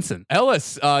was Munson.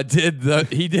 Ellis did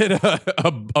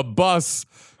a bus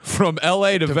from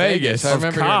L.A. to Vegas. I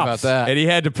remember hearing about cops. that. And he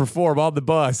had to perform on the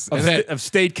bus. Of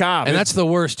state cops. And that's the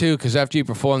worst too, because after you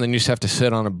perform, then you just have to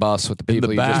sit on a bus with the the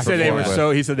people you back. just he said they performed were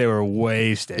with. he said they were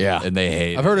wasted. Yeah. And they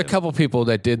hate I've heard a couple people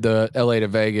that did the LA to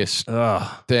Vegas Ugh.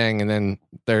 thing, and then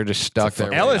they're just stuck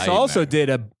there. Ellis nightmare. also did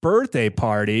a birthday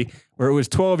party where it was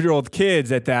 12-year-old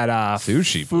kids at that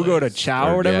Sushi Fugo place. to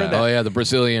Chow or whatever. Yeah. that- Oh yeah, the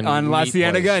Brazilian on La meat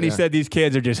Cienega, place, and he yeah. said these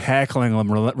kids are just heckling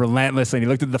him relentlessly. And he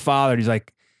looked at the father, and he's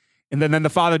like, and then the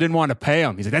father didn't want to pay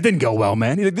him. He's like, that didn't go well,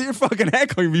 man. He's like, you're fucking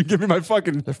heckling me. You give me my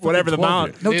fucking whatever the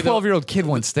amount. No Dude, 12-year-old kid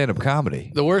wants stand-up comedy.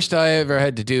 The worst I ever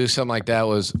had to do something like that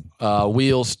was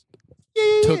Wheels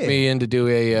took me in to do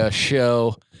a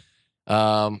show.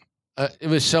 It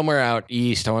was somewhere out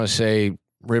east. I want to say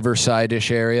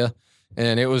Riverside-ish area,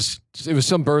 and it was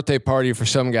some birthday party for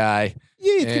some guy.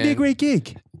 Yeah, it's gonna be a great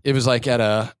gig. It was like at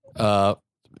a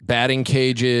batting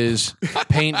cages,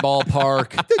 paintball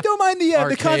park. Don't mind the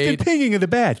Arcade. constant pinging of the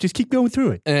bat. Just keep going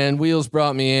through it. And Wheels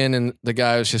brought me in, and the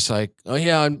guy was just like, "Oh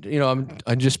yeah,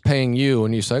 I'm just paying you."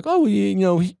 And he's like, "Oh,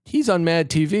 he's on Mad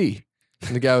TV."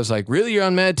 And the guy was like, "Really, you're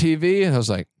on Mad TV?" And I was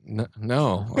like,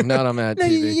 "No, I'm not on Mad TV."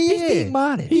 He's being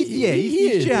modest. He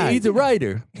is. He's a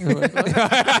writer. He's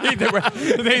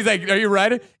like, are you a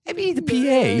writer? I mean, he's a PA.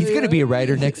 He's going to be a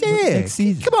writer next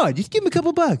season. Come on, just give him a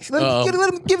couple bucks. Let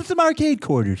him give him some arcade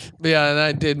quarters. Yeah, and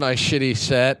I did my shitty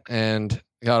set and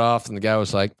got off, and the guy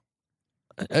was like,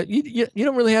 "You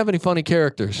don't really have any funny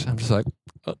characters." I'm just like,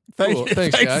 cool.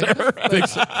 Thanks, guy.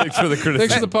 Thanks for the criticism.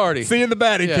 Thanks for the party. See you in the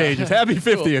batting Yeah. cages. Happy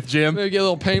 50th, Jim. Maybe get a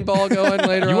little paintball going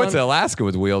later You on. went to Alaska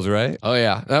with Wheels, right? Oh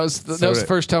yeah, that was the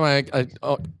first time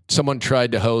someone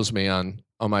tried to hose me on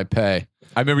my pay.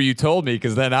 I remember you told me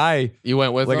because then You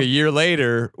went with like them? a year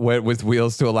later, went with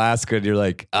Wheels to Alaska, and you're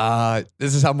like,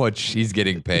 this is how much he's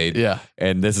getting paid. Yeah.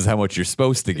 And this is how much you're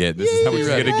supposed to get. This is how much he's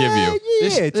going to give you.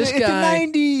 This guy- a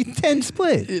 90-10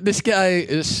 split. This guy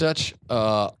is such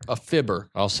a fibber,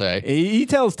 I'll say. He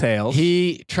tells tales.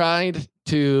 He tried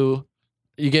to.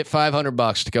 You get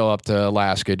 $500 to go up to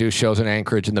Alaska, do shows in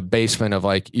Anchorage in the basement of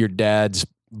like your dad's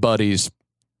buddy's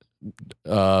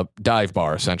dive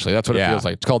bar. Essentially, that's what it Yeah. feels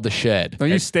like. It's called the Shed. Don't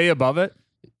you stay above it?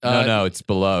 No, it's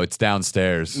below. It's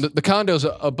downstairs. The condo's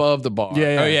above the bar. Oh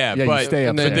yeah, you but stay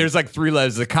up then but there's like three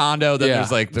levels: the condo, then Yeah,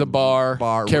 there's like the bar,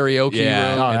 karaoke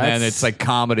yeah, room. Oh, and then that's- it's like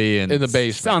comedy and in the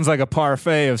basement. Sounds like a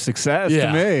parfait of success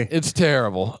to me. It's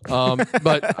terrible.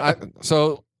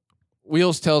 So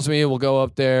Wheels tells me we'll go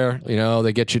up there.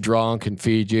 They get you drunk and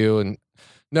feed you and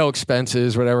no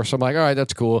expenses, whatever. So I'm like, all right,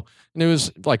 that's cool. And it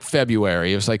was like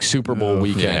February. It was like Super Bowl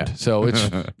weekend. yeah. So it's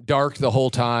dark the whole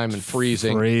time and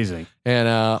freezing. Freezing.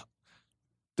 And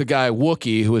the guy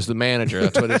Wookie, who was the manager,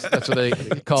 that's what they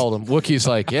called him. Wookie's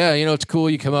like, yeah, it's cool.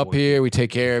 You come up here, we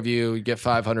take care of you. You get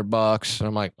 $500. And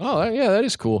I'm like, oh yeah, that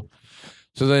is cool.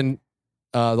 So then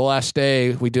the last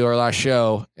day we do our last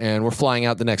show, and we're flying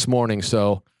out the next morning.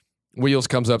 So Wheels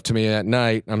comes up to me at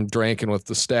night. I'm drinking with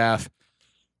the staff.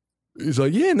 He's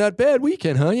like, yeah, not bad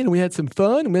weekend, huh? We had some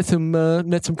fun, met some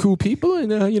cool people,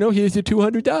 and here's your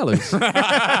 $200.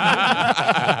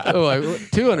 I'm like,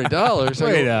 $200?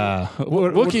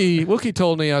 Wait, Wookie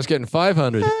told me I was getting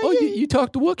 $500. Oh, you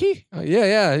talked to Wookie?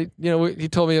 Yeah. He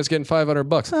told me I was getting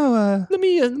 $500. Oh, Let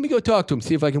me go talk to him,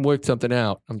 see if I can work something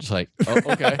out. I'm just like, oh,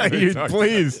 okay.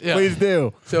 please Yeah.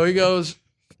 do. So he goes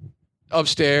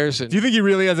upstairs, and Do you think he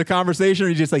really has a conversation, or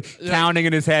he's just like counting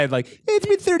in his head, like it's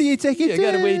been 38 seconds? I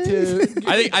gotta wait to.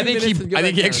 I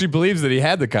think he actually believes that he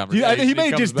had the conversation. I think he may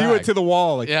comes just do back. it to the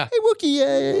wall. Like, Yeah. hey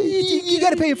Wookie, you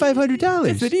got to pay him $500.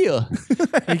 What's the deal?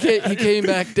 he came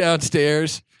back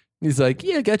downstairs. He's like,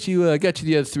 yeah, got you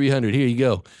the other 300. Here you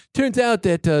go. Turns out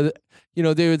that there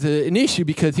was an issue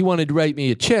because he wanted to write me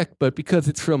a check, but because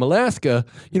it's from Alaska,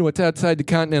 it's outside the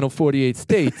continental 48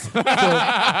 states. So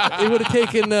it would have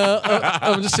taken.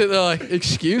 I'm just sitting there like,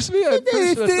 excuse me.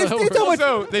 It's almost-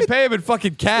 Also, they pay him in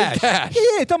fucking cash. cash.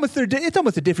 Yeah, it's almost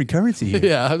a different currency here.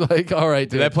 Yeah, I'm like, all right,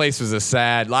 dude. That place was a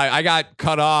sad. Like, I got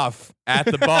cut off at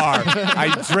the bar.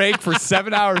 I drank for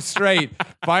 7 hours straight.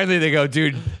 Finally, they go,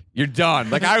 dude, you're done.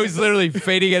 Like, I was literally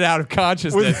fading it out of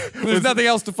consciousness. There's nothing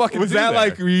else to fucking Was do that there.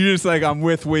 like, were you just like, I'm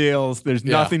with Wheels, there's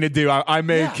nothing to do. I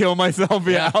may kill myself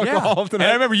via alcohol And tonight.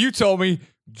 I remember you told me,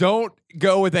 don't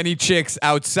go with any chicks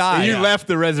outside. You left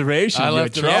the reservation. I You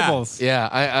left had it, yeah. troubles. Yeah,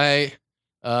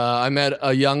 I met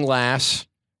a young lass.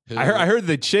 Who, I heard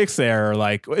the chicks there are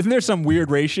like, isn't there some weird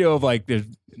ratio of like there's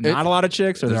not a lot of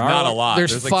chicks or There's there are not a lot.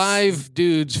 There's like 5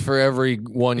 dudes for every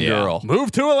one girl.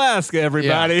 Move to Alaska,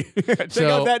 everybody. Check So-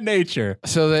 out that nature.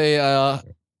 So they,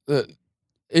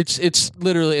 it's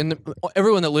literally, and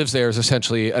everyone that lives there is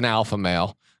essentially an alpha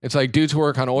male. It's like dudes who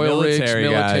work on oil rigs,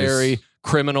 military,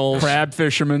 criminals, Crab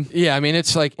fishermen. Yeah, I mean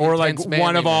it's like Or like intense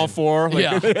one of manly all men. 4.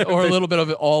 Like, Yeah, or a little bit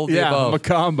of all of the yeah, above. a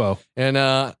combo.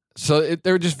 And so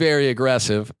they were just very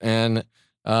aggressive. And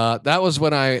that was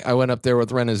when I went up there with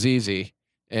Renazizi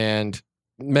and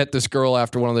met this girl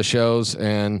after one of the shows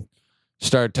and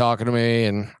started talking to me.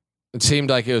 And it seemed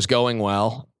like it was going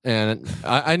well. And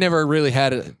I never really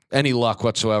had any luck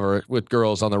whatsoever with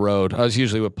girls on the road. I was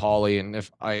usually with Paulie. And if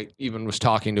I even was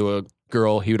talking to a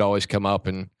girl, he would always come up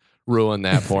and ruin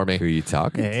that for me. Who are you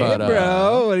talking? Hey, But,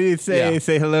 bro, what do you say? yeah.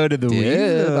 Say hello to the Dude,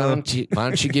 why weasel.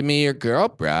 don't you give me your girl,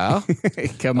 bro?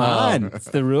 Come on, it's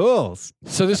the rules.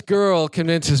 So this girl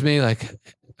convinces me like,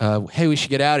 hey, we should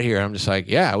get out of here. I'm just like,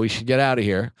 yeah, we should get out of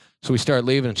here. So we start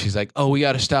leaving and she's like, oh, we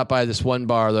got to stop by this one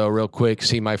bar though real quick,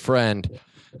 see my friend.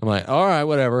 I'm like, all right,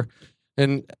 whatever.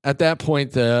 And at that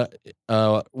point,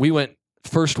 we went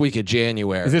first week of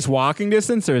January. Is this walking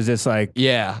distance or is this like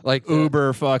yeah, like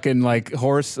Uber fucking like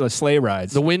horse sleigh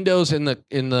rides? the windows in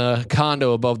the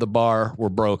condo above the bar were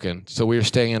broken. So we were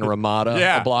staying in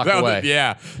Ramada, a block away.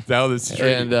 That was the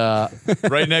street.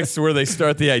 And right next to where they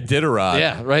start the Iditarod.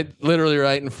 yeah, literally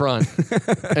right in front.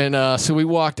 And so we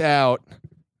walked out,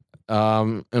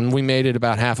 and we made it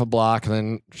about half a block. And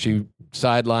then she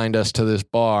sidelined us to this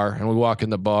bar, and we walk in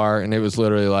the bar, and it was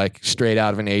literally like straight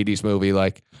out of an '80s movie,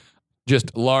 like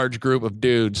just large group of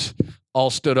dudes all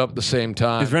stood up at the same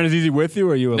time. Is Renazizi with you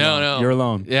or are you alone? No. You're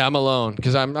alone. Yeah, I'm alone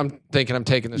because I'm thinking I'm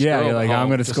taking this. Yeah, girl you're like, home. I'm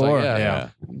gonna Just score. Like, Yeah.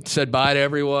 Said bye to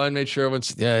everyone. Made sure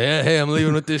everyone's hey, I'm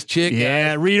leaving with this chick.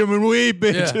 Yeah, read them and weep,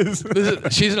 Yeah.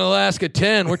 bitches. She's in Alaska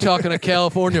 10. We're talking a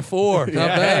California 4. Not Yeah,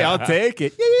 bad. hey, I'll take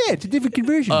it. Yeah, it's a different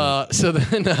conversion. So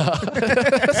then,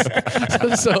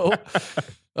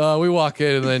 we walk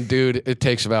in, and then, dude, it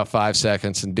takes about 5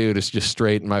 seconds, and dude is just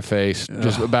straight in my face,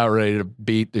 just about ready to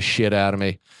beat the shit out of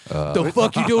me. The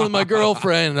fuck you doing with my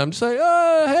girlfriend? And I'm just like,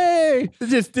 oh, hey.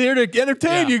 Just there to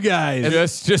entertain Yeah. you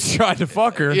guys. Just tried to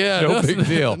fuck her. Yeah, no big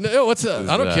deal. No, what's up?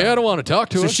 I don't care. I don't want to talk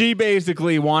to So her. she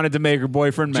basically wanted to make her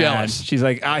boyfriend mad. Jealous. She's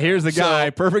like, here's the guy,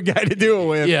 perfect guy to do it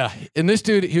with. Yeah, and this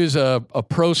dude, he was a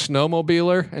pro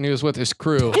snowmobiler, and he was with his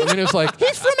crew. I mean, it was like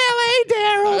He's from LA,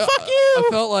 Daryl. Fuck you.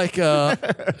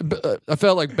 I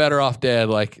felt like Better Off Dead.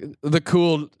 Like the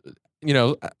cool,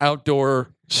 outdoor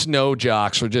snow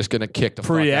jocks were just gonna kick the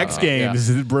Pre-X fuck out.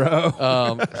 Games, bro.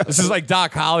 Yeah. This is like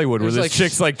Doc Hollywood, where There's this like-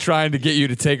 chick's like trying to get you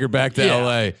to take her back to Yeah.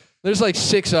 L.A. There's like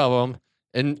 6 of them,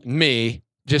 and me,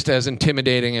 just as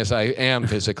intimidating as I am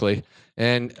physically,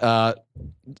 and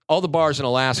all the bars in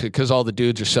Alaska, because all the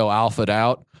dudes are so alphaed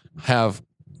out, have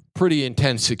pretty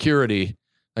intense security.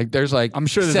 Like there's like I'm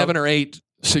sure there's 7 or 8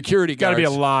 security Got to guards.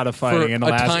 be a lot of for fighting in a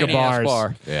Alaska tiny-ass bars.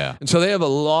 bar. Yeah. And so they have a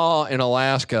law in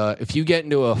Alaska. If you get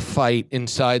into a fight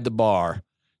inside the bar,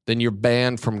 then you're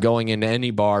banned from going into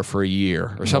any bar for a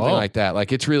year or something Whoa. like that.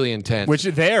 Like it's really intense. Which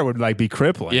there would like be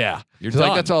crippling. yeah, You're like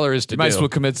done. that's all there is to You might do. as well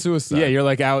commit suicide. Yeah, you're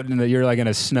like out in you're like in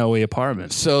a snowy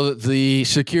apartment. So the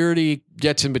security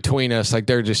gets in between us. Like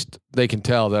they can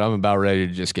tell that I'm about ready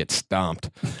to just get stomped,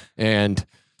 and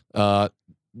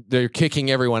they're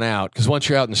kicking everyone out because once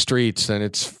you're out in the streets, then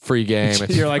it's free game.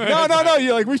 It's You're like, no.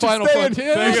 You're like, we should Final stay in.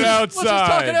 frontier. Take it Let's just talk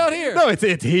outside. it out here. No, it's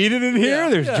heated in here. Yeah,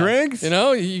 There's yeah. drinks.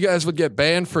 You guys would get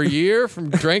banned for a year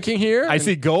from drinking here. I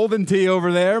see golden tea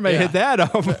over there. May Yeah. hit that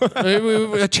up.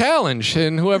 A challenge,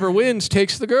 and whoever wins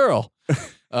takes the girl.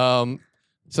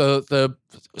 So the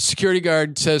security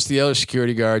guard says to the other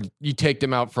security guard, "You take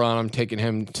them out front. I'm taking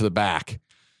him to the back."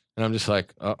 And I'm just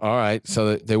like, all right.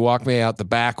 So they walk me out the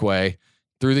back way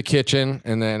through the kitchen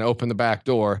and then open the back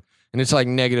door. And it's like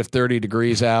negative 30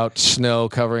 degrees out, snow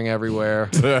covering everywhere.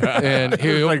 And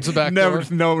he opens the back door.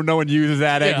 No one uses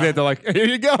that Yeah. exit. They're like, here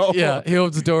you go. Yeah, he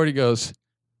opens the door and he goes,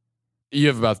 "You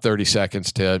have about 30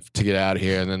 seconds to get out of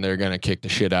here, and then they're going to kick the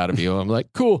shit out of you." I'm like,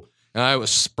 cool. And I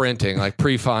was sprinting like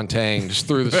Prefontaine just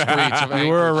through the streets of You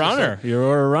were a Anchorage, just runner. You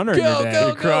were a runner in Go, your day. go,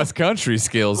 Your cross country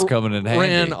skills coming in like, handy.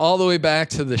 ran all the way back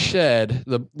to the shed,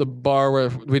 the bar where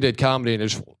we did comedy, and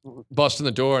just busting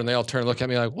the door, and they all turn and look at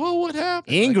me like, "Whoa, what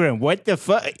happened?" Ingram, what the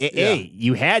fuck? Hey,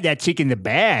 you had that chick in the The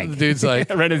bag. dude's like,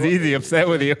 Ren is easy upset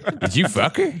with you. Did you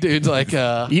fuck her? dude's like,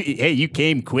 You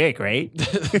came quick, right?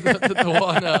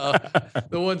 the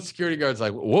one security guard's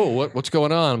like, "Whoa, what's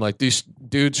going on?" I'm like, "These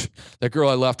dudes, that girl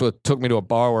I left with took me to a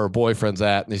bar where her boyfriend's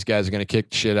at, and these guys are going to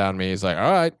kick the shit out of me. He's like,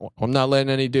 all right, I'm not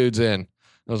letting any dudes in.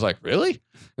 I was like, really?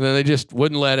 And then they just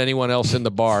wouldn't let anyone else in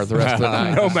the bar the rest of the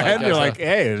night. No, man. You're like,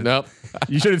 hey. Nope.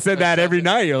 You should have said that every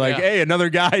night. You're like, hey, another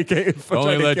guy came.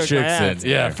 Only let chicks in.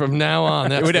 Yeah, from now on,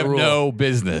 that's It would the have rule. no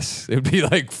business. It would be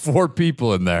like 4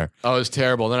 people in there. Oh, it was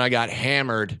terrible. Then I got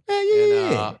hammered.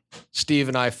 And Steve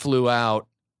and I flew out.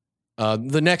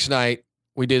 The next night,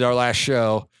 we did our last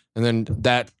show. And then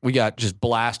we got just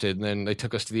blasted. And then they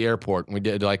took us to the airport. And we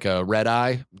did like a red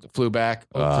eye, flew back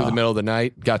through the middle of the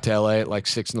night, got to LA at like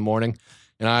 6 a.m.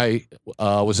 And I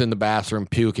was in the bathroom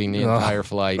puking the entire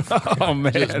flight. Oh,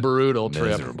 man. Just brutal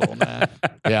trip. Miserable, man.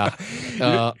 Yeah.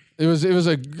 It was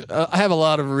I have a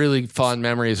lot of really fun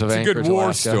memories of It's a Anchorage, good war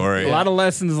Alaska. story. A lot of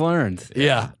lessons learned.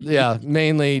 Yeah.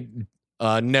 Mainly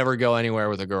never go anywhere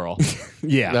with a girl.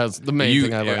 Yeah. That's the main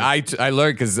thing I learned. I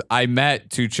learned because I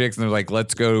met 2 chicks and they're like,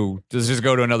 let's just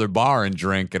go to another bar and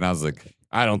drink. And I was like,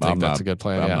 I don't think that's a good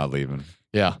plan. I'm yeah. not leaving.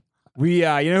 Yeah. We,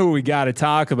 you know who we got to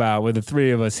talk about with the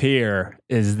 3 of us here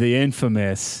is the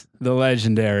infamous, the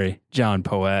legendary John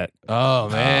Poet. Oh,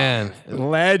 man.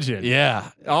 Legend.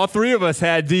 Yeah. All 3 of us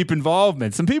had deep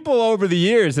involvement. Some people over the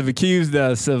years have accused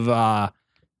us of,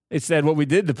 they said what we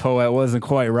did to Poet wasn't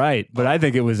quite right, but I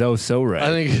think it was so right.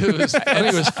 I think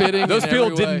it was fitting. Those in people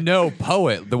every didn't way. know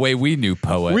Poet the way we knew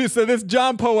Poet. So this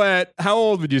John Poet, how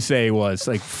old would you say he was?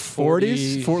 Like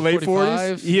 40s? Late 40s?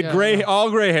 45? He had all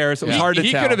gray hair, so it was hard to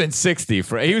He tell. could have been 60.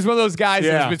 He was one of those guys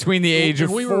that was between the age of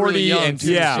And we 40 were really young, and too,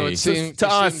 60. so it seemed, to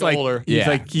he us, seemed like, older. he's Yeah.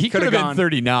 like, he could have been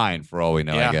 39 for all we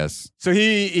know, Yeah. I guess. So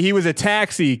he was a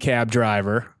taxi cab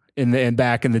driver in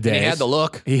back in the day. And he had the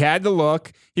look. He had the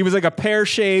look. He was like a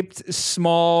pear-shaped,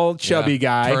 small, chubby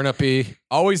guy. Turnipy.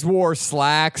 Always wore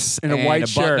slacks And a white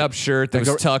shirt. button-up shirt that Like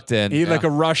was tucked in. He had like a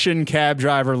Russian cab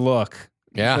driver look.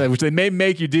 Yeah. Which they may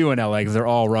make you do in LA because they're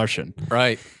all Russian.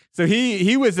 Right. So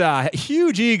he was a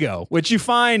huge ego, which you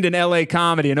find in LA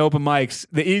comedy and open mics.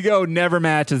 The ego never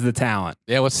matches the talent.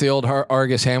 Yeah. What's the old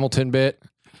Argus Hamilton bit?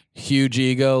 Huge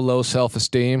ego, low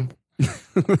self-esteem.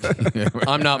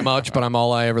 I'm not much, but I'm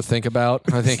all I ever think about,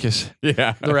 I think is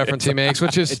Yeah. the reference he makes,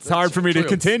 which is It's hard for me to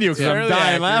continue because I'm Fairly dying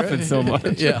accurate. laughing so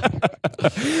much. Yeah.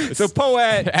 So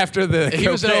Poet, After the He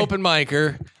was an cocaine- open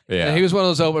micer. Yeah. And he was one of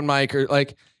those open micers.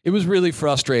 Like, it was really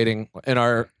frustrating in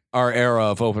our era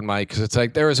of open mic because it's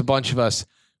like there was a bunch of us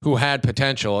who had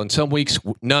potential, and some weeks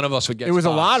none of us would get it was a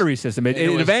spots. lottery system. It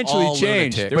was eventually all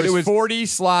changed, lunatic. There but was, it was 40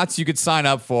 slots you could sign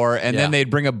up for, and Yeah. then they'd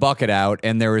bring a bucket out,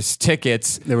 and there was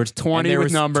tickets. there was and 20 there with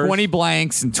was numbers. 20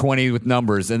 blanks and 20 with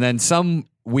numbers. And then some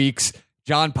weeks,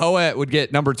 John Poet would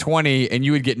get number 20, and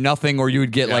you would get nothing, or you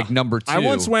would get like number 2. I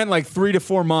once went like 3 to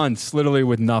 4 months literally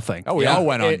with nothing. Oh, we all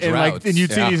went on and like, droughts. and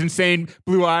you'd see Yeah. these insane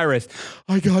blue iris.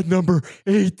 I got number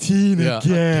 18 Yeah.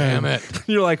 again. Damn it.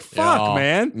 You're like, fuck, Yeah.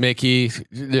 man. Mickey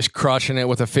just crushing it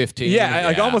with a 15. Yeah,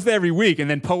 like Yeah. almost every week. And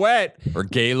then Poet Or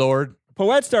Gaylord.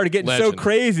 started getting so Legend.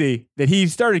 crazy that he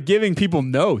started giving people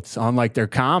notes on like their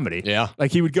comedy. Yeah.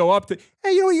 Like he would go up to,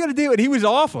 hey, you know what you got to do? And he was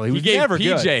awful. He was never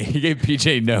good. He gave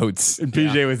PJ notes. And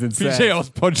PJ was insane. PJ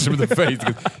almost punched him in the face.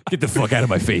 He goes, get the fuck out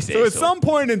of my face, So at asshole." some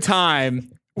point in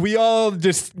time, we all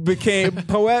just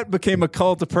Poet became a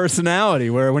cult of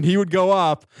personality where when he would go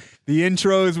up, the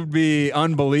intros would be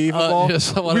unbelievable.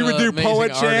 Just one We of would the do amazing Poet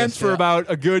chants artists, for yeah. about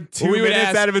a good 2 We would minutes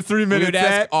ask- out of a 3 We minute would ask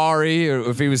set. Ari, or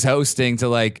if he was hosting, to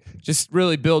like just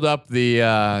really build up the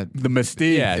The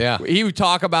mystique. Yeah. He would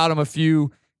talk about him a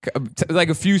few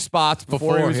spots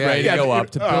before he was yeah, ready yeah. to go up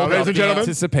to build ladies up and the gentlemen,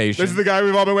 anticipation. This is the guy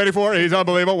we've all been waiting for. He's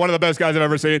unbelievable. One of the best guys I've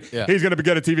ever seen. Yeah. He's going to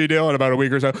get a TV deal in about a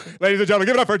week or so. Ladies and gentlemen,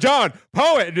 give it up for John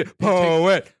Poet.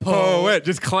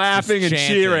 Just clapping and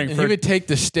chanting. cheering. And For, he would take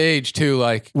the stage too,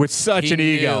 like with such he an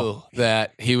ego. knew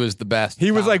that he was the best.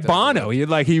 He was like comic Bono.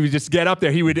 He would just get up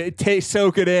there. He would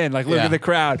soak it in. Like, look Yeah. at the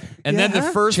crowd. And then the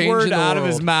Yeah? first Changing word the out of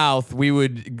his world. mouth, we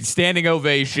would standing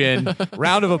ovation,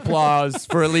 round of applause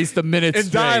for at least a minute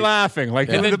and die straight. laughing. Like,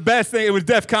 And the then- best thing, it was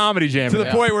Def Comedy Jam. To the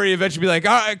point where he eventually be like,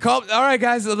 all right,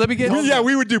 guys, let me get.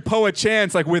 We would do Poet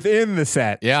chants like within the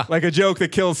set. Yeah. Like a joke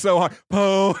that kills so hard.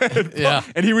 Poet. Yeah.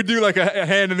 And he would do like a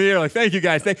hand in the air, like, thank you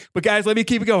guys. But guys, let me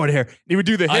keep it going here. He would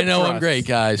do the hip I know thrust. I'm great,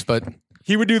 guys, but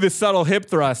He would do the subtle hip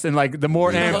thrust, and like the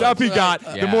more amped up he got,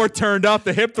 the more turned up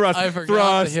the hip thrust. I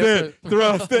forgot Thrust the hip it,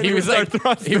 thrust it. He was like, start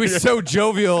thrusting he was it. so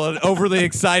jovial and overly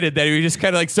excited that he would just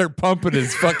kind of like start pumping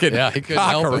his fucking Yeah, he couldn't cock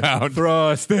help it. around.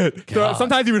 Thrust it.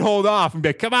 Sometimes he would hold off and be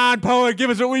like, come on, Poet, give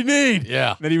us what we need.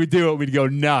 Yeah. Then he would do it. We'd go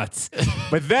nuts.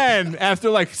 But then after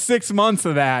like 6 months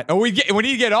of that, And when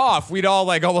he'd get off, we'd all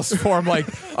like almost form like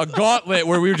a gauntlet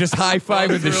where we were just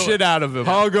high-fiving the shit out of him.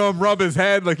 hug him, rub his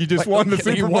head like he just won the He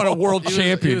Super Bowl. won a world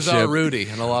championship. He was our Rudy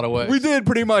in a lot of ways. We did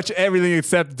pretty much everything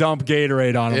except dump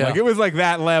Gatorade on him. Yeah. Like it was like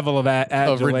that level of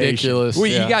adulation. ridiculous. Well,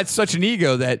 yeah. he got such an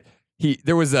ego that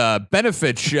there was a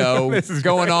benefit show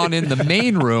going on in the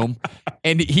main room,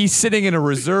 and he's sitting in a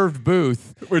reserved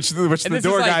booth, which the this is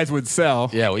door like- guys would sell.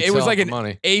 Yeah, we it was like an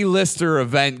money. A-lister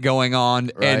event going on,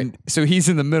 and so he's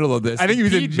in the middle of this. I think he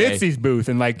was in PJ Mitzi's booth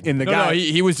and like in the No, guy. no,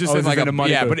 he was just Oh, in like a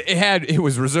money yeah, booth. but it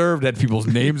was reserved, had people's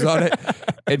names on it,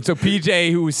 and so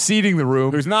PJ, who was seating the room,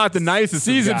 who's not the nicest.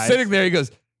 sees of him guys. sitting there. He goes,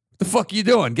 "The fuck you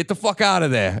doing? Get the fuck out of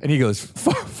there!" And he goes,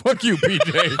 "Fuck you,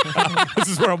 PJ." This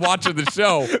is where I'm watching the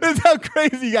show. That's how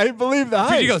crazy. I didn't believe the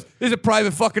hype. PJ goes, "This is a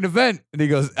private fucking event," and he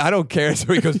goes, "I don't care."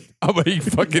 So he goes, "Oh, but he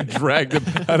fucking dragged him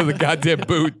out of the goddamn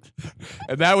booth,"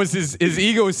 and that was his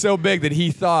ego was so big that he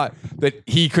thought that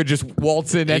he could just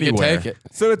waltz in He could anywhere. take it.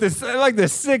 So at this, like the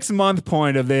 6-month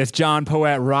point of this, John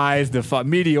Poet rise, the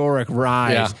meteoric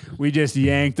rise. Yeah. We just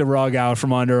yanked the rug out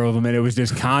from under of him, and it was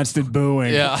just constant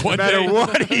booing. Yeah. no One matter day-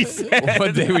 what he said.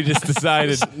 One day we just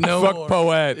decided, No fuck more.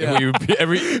 Poet. Yeah. And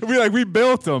we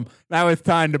built him. Now it's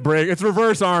time to break. It's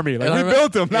reverse army. Like And I we remem-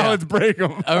 built him. Now yeah. let's break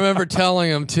him. I remember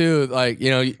telling him too, like,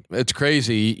 it's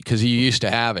crazy because you used to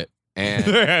have it. And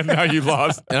and now you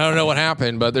lost. I don't know what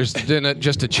happened, but there's been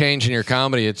just a change in your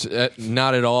comedy. It's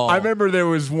not at all. I remember there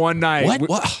was one night. What? we-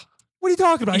 What? What are you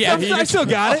talking about? Yeah, I still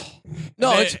got it.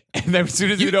 No, and it's then, and then as soon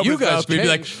as he'd open you his guys mouth, we'd be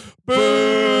like, changed.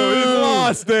 Boo! He's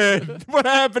lost it. What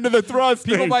happened to the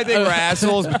thrusting? people might think we're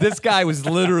assholes, but this guy was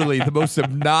literally the most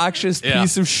obnoxious Yeah.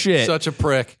 piece of shit. such a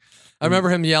prick. I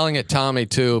remember him yelling at Tommy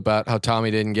too about how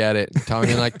Tommy didn't get it. Tommy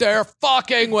being like, "They're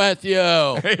fucking with you.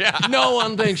 No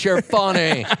one thinks you're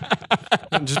funny."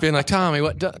 I'm just being like, "Tommy,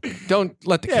 what? Don't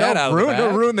let the cat out of the bag."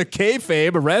 Don't ruin the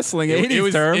kayfabe of wrestling.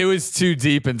 80s term. it was too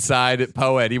deep inside at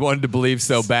Poet. He wanted to believe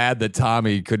so bad that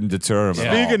Tommy couldn't deter him at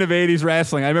all. Speaking of 80s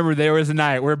wrestling, I remember there was a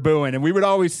night we're booing, and we would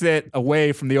always sit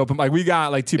away from the open mic. We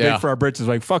got like too Yeah. big for our britches.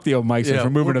 Like, fuck the open mics. Yeah, We're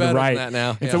moving we're to the better right. than that now.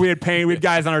 And Yeah. so we had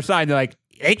guys on our side, and they're like,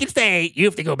 They can stay. You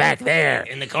have to go back there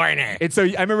in the corner. and so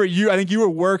I remember I think you were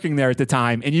working there at the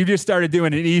time, and you just started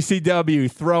doing an ECW,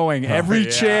 throwing every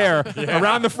chair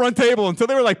around the front table until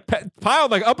they were like piled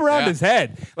like up around Yeah. his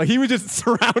head. Like he was just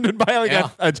surrounded by like Yeah.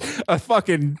 a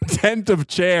fucking tent of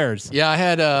chairs. Yeah, I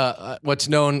had what's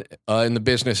known in the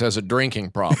business as a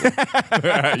drinking problem.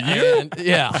 And,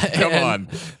 yeah, Come and, on.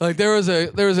 Like there was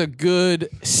a good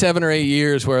 7 or 8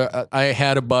 years where I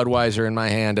had a Budweiser in my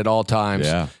hand at all times.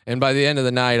 Yeah. And by the end of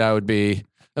the night, I would be.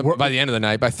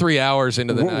 By 3 hours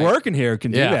into the night. Working here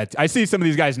can do Yeah. that. I see some of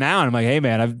these guys now, and I'm like, hey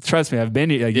man, trust me, I've been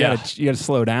here. Like, Yeah. you gotta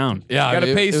slow down. Yeah, gotta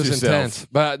it pace was yourself. intense.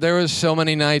 But there was so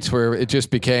many nights where it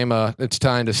just became it's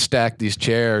time to stack these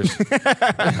chairs.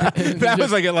 That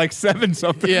was like at like 7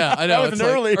 something. Yeah, I know. That was it's an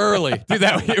like early. early. Dude,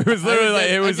 it was literally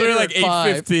like, I'd get here at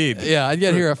 5. 8:15. Yeah, I'd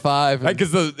get here at 5.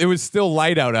 Because it was still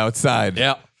light out outside.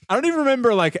 Yeah. I don't even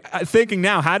remember like thinking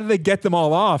now, how did they get them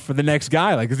all off for the next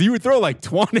guy? Like, because you would throw like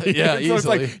 20. Yeah, so it's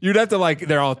like easily. you'd have to like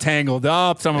they're all tangled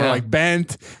up. Some are Yeah. like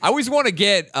bent. I always want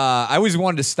to I always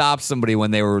wanted to stop somebody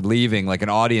when they were leaving, like an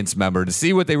audience member, to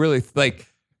see what they really like.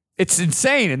 It's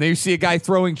insane. And then you see a guy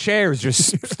throwing chairs,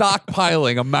 just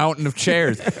stockpiling a mountain of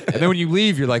chairs. And then when you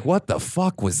leave, you're like, what the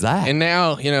fuck was that? And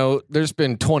now, there's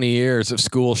been 20 years of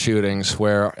school shootings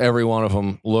where every one of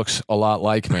them looks a lot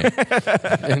like me.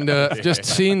 And just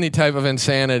seeing the type of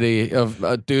insanity of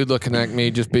a dude looking at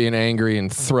me just being angry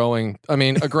and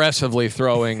aggressively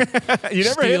throwing You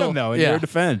never hit Steel. them though in Yeah. your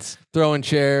defense. throwing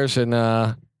chairs and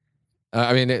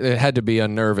it had to be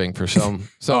unnerving for some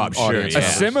I'm sure, audience yeah. A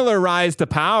members. similar rise to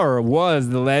power was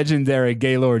the legendary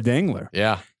Gaylord Dingler.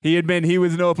 Yeah. He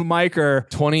was an open micer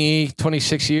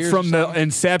 26 years from or the something?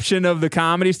 inception of the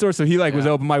Comedy Store. So he was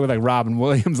open mic with like Robin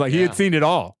Williams. Like he had seen it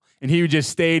all. And he just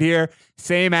stayed here,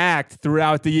 same act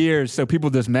throughout the years. So people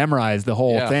just memorized the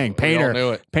whole Yeah, thing. we all Painter knew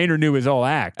it. Painter knew his whole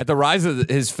act. At the rise of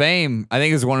his fame, I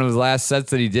think it was one of his last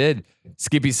sets that he did.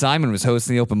 Skippy Simon was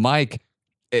hosting the open mic.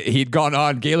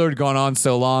 Gaylord had gone on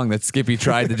so long that Skippy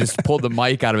tried to just pull the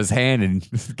mic out of his hand,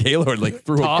 and Gaylord like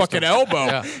threw a Tossed fucking him. elbow.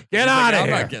 Yeah. Get He's out like, of I'm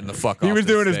here. not getting the fuck off. He was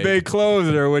this doing his stage. big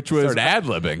closer, which was Started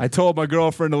ad-libbing. I told my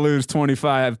girlfriend to lose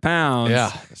 25 pounds. Yeah.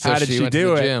 So How did she she went to do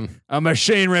the it? gym. A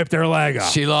machine ripped her leg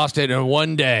off. She lost it in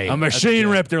one day. A machine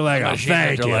ripped her leg off. machine Thank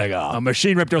ripped her you. leg off. A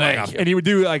machine ripped her leg Thank off. you. And he would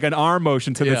do like an arm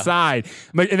motion to the Yeah. side.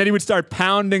 And then he would start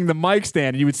pounding the mic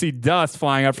stand, and you would see dust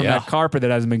flying up from Yeah. that carpet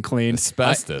that hasn't been cleaned.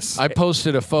 Asbestos. I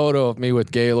posted a photo of me with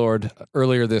Gaylord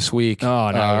earlier this week. Oh,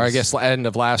 Or nice. I guess end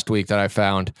of last week that I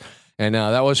found. And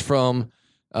that was from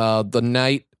the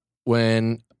night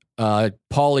when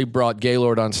Paulie brought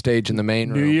Gaylord on stage in the main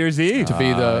room. New Year's Eve to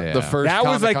be the first. That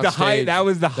was comic like on the height. stage. That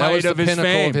was the height of his pinnacle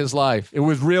fame. of his life. It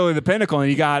was really the pinnacle, and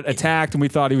he got attacked, and we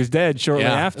thought he was dead shortly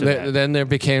after that. Then there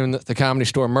became the Comedy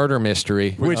Store murder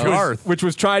mystery, Which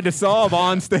was tried to solve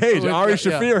on stage. Ari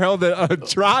Shaffir held a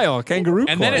trial, a kangaroo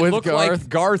And court. then it With looked Garth. like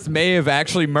Garth may have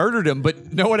actually murdered him,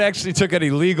 but no one actually took any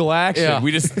legal action. Yeah.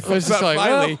 We just, It was just like,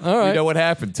 finally, well, all right. we know what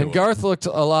happened to and him. Garth looked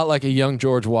a lot like a young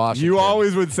George Washington. You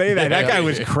always would say that. That guy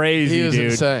was crazy, He was dude.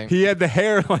 insane. He had the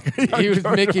hair like a young He was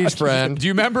George Mickey's Washington. friend. Do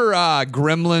you remember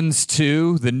Gremlins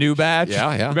 2, the new batch? Yeah,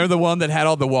 yeah. Remember the one that had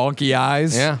all the wonky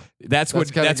eyes? Yeah. That's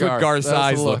what kinda Garth. Garth's That's the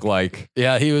eyes look. look like.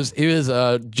 Yeah, he was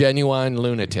a genuine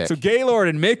lunatic. So Gaylord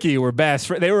and Mickey were best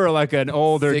friends. They were like an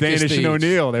older Thick as Danish and thieves.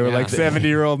 O'Neill. They were Yeah. like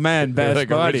 70-year-old men, best Like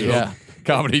buddies. original Yeah.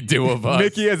 comedy duo of us.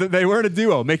 Mickey they weren't a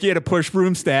duo. Mickey had a push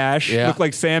broom stash. Yeah. Looked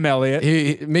like Sam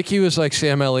Elliott. Mickey was like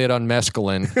Sam Elliott on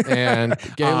mescaline, and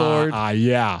Gaylord.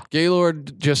 Yeah.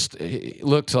 Gaylord just he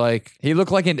looked like He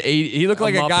looked like he looked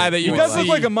like a guy Muppet. that He you does would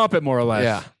look see. like a Muppet, more or less.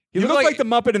 Yeah. He looked like the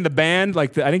Muppet in the band.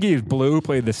 Like I think he was Blue,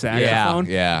 played the saxophone.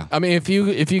 Yeah. I mean, if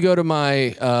you go to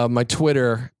my my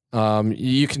Twitter,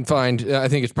 you can find. I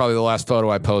think it's probably the last photo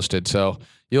I posted. So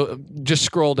you'll just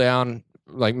scroll down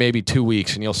like maybe 2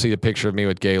 weeks, and you'll see a picture of me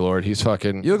with Gaylord. He's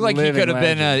fucking. You look like he Living could have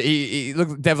been legend. he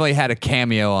definitely had a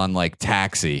cameo on like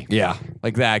Taxi. Yeah,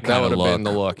 Like that that kind would of have look. been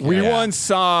the look. We Yeah. once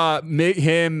saw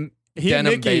him. He and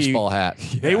denim Mickey, baseball hat.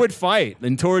 They would fight,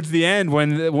 and towards the end,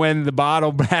 when the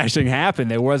bottle bashing happened,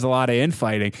 there was a lot of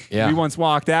infighting. Yeah. We once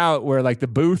walked out where like the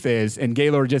booth is, and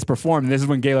Gaylord just performed. And this is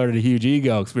when Gaylord had a huge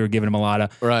ego because we were giving him a lot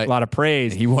of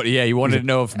praise. He wanted to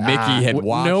know if Mickey had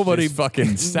watched nobody his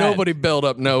fucking set. Nobody built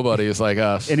up nobodies like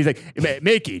us. And he's like,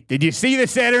 Mickey, did you see the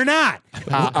set or not?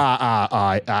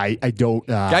 I don't.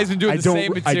 Guy's been doing the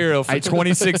same material for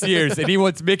 26 years, and he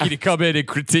wants Mickey to come in and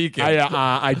critique it.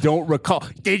 I don't recall.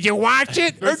 Did you watch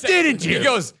it or didn't you? He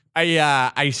goes,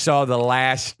 I saw the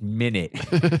last minute.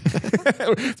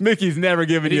 Mickey's never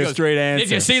given you a straight answer.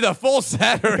 Did you see the full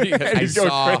set? Or I He's going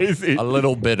saw crazy. a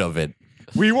little bit of it.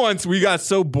 We got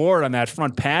so bored on that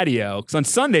front patio because on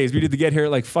Sundays we did to get here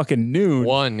at like fucking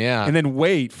noon. Yeah. And then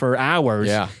wait for hours.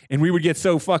 Yeah. And we would get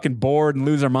so fucking bored and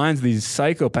lose our minds, these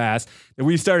psychopaths, that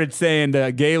we started saying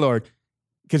to Gaylord,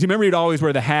 because you remember he'd always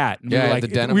wear the hat. And Yeah, we were the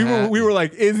like, denim we hat. were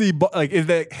like, is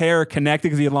the hair connected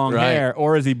because he had long Right. hair,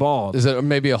 or is he bald? Is it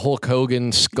maybe a Hulk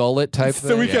Hogan skullet type So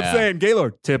thing? we kept saying,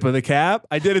 Gaylord, tip of the cap.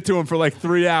 I did it to him for like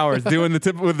 3 hours, doing the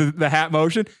tip with the hat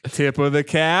motion, tip of the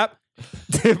cap.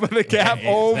 Tip of the cap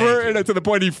over and to the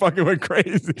point he fucking went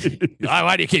crazy.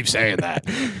 Why do you keep saying that?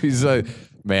 He's like,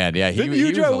 man, yeah. Didn't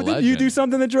you do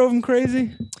something that drove him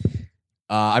crazy?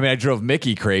 I drove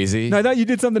Mickey crazy. No, I thought you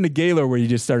did something to Gaylord where you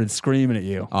just started screaming at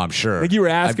you. Oh, I'm sure. I think you were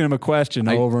asking him a question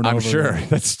over and over. I'm sure. again.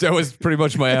 That was pretty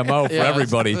much my MO for Yeah.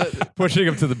 everybody, pushing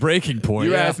him to the breaking point.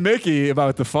 You asked Mickey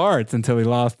about the farts until he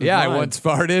lost his Yeah, I mind. once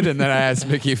farted, and then I asked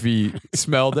Mickey if he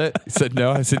smelled it. He said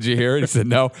no. I said, did you hear it? He said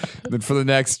no. And then for the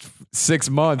next 6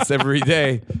 months, every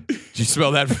day, did you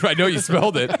smell that? I know you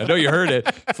smelled it. I know you heard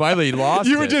it. Finally, he lost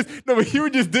You it.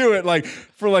 would just do it like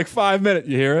for like 5 minutes.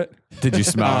 You hear it? Did you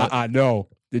smell it? No.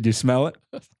 Did you smell it?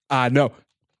 No.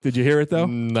 Did you hear it though?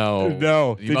 No.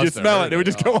 No. Did you must have smell heard it? It would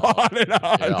it. just go on and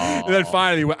on. Yeah. And then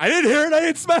finally he went, I didn't hear it. I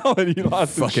didn't smell it. He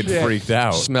lost his Fucking shit. freaked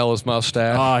out. Smell his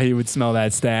mustache. Oh, he would smell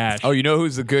that stash. Oh, you know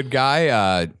who's the good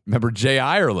guy? Remember Jay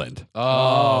Ireland?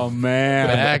 Oh, man.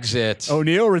 Bags it.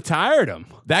 O'Neill retired him.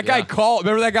 That guy called.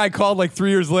 Remember that guy called like 3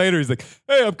 years later. He's like,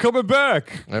 "Hey, I'm coming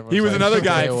back." Everyone's He was like, another "Stay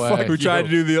guy away." who tried to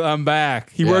do the I'm back.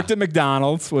 He Yeah. worked at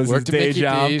McDonald's, was Worked his at day Mickey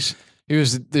job. D's. He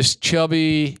was this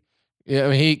chubby. Yeah, I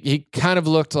mean, he kind of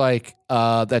looked like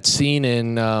that scene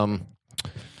in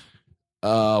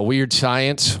Weird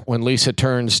Science when Lisa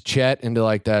turns Chet into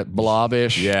like that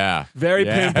blobbish. Yeah, Very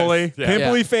Yes. pimply. Yeah.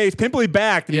 Pimply face, pimply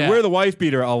back. Did Yeah. he wear the wife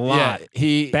beater a lot? Yeah,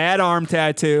 he Bad arm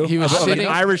tattoo. He was of sitting-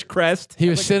 an Irish crest. he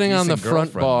was like a sitting on the decent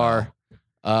front girlfriend,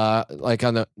 bar, like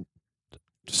on the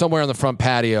somewhere on the front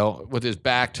patio with his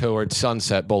back towards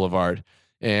Sunset Boulevard,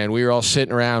 and we were all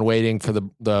sitting around waiting for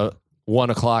the 1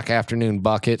 o'clock afternoon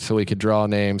bucket so we could draw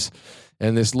names.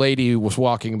 And this lady was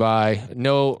walking by,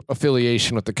 no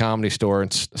affiliation with the Comedy Store,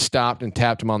 and stopped and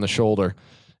tapped him on the shoulder.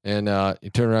 And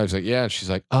he turned around. He's like, "Yeah." And she's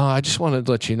like, "Oh, I just wanted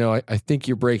to let you know, I think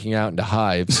you're breaking out into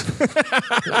hives."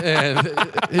 And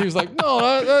he was like,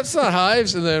 "No, that's not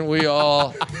hives." And then we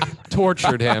all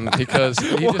tortured him because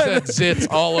he just had zits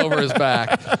all over his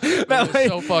back. It was lady-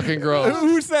 so fucking gross.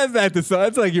 Who says that to someone?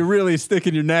 That's like you're really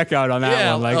sticking your neck out on that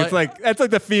Yeah, one. Like it's like that's like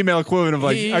the female equivalent of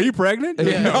like, He- are you pregnant?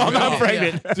 Yeah. No, I'm not Yeah.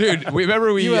 pregnant. dude.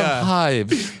 Remember You have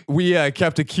hives. we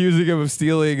kept accusing him of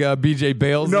stealing BJ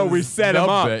Bales. No, we set him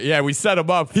up. Yeah, we set him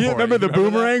up for it. Remember the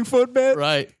boomerang foot bit?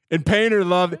 Right. And Painter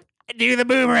loved it. Do the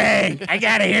boomerang. I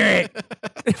gotta hear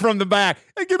it. From the back.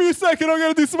 Hey, give me a second. I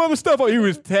gotta do some other stuff. Oh, he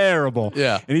was terrible.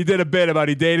 Yeah. And he did a bit about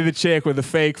he dated a chick with a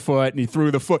fake foot and he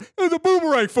threw the foot. It was a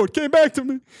boomerang foot. Came back to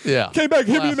me. Yeah. Came back,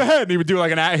 hit me in the head. And he would do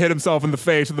like hit himself in the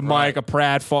face with the Right. mic, a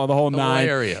pratfall, the whole nine.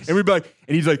 Hilarious. And we'd be like,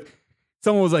 and he's like,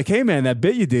 someone was like, hey man, that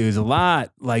bit you do is a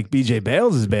lot like BJ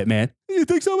Bales' bit, man. You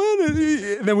think so, man?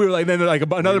 And then we were like, another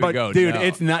would bite, go, dude, no.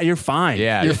 it's not, you're fine.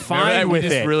 Yeah, You're Remember fine that? with we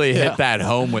just it. really hit that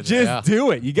home with Just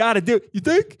do it. You got to do it. You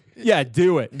think? Yeah,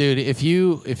 do it. Dude, if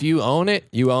you own it,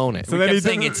 you own it. So then he Kept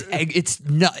saying does, it's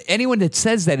not anyone that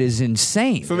says that is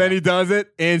insane. so then he does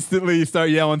it. Instantly, you start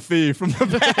yelling "thief" from the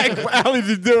back. While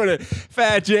he's doing it,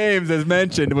 Fat James, as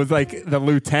mentioned, was like the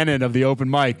lieutenant of the open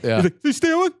mic. Yeah. He's like, "He's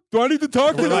stealing? Do I need to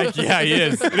talk to We're him?" like, yeah, he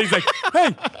is. And he's like,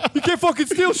 hey, you can't fucking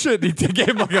steal shit. And he gave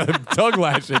him like a tongue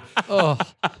lashing. Oh,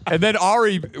 And then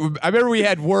Ari, I remember we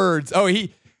had words. Oh,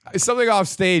 something off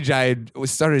stage.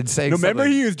 Started saying. Remember,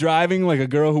 something. he was driving like a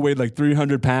girl who weighed like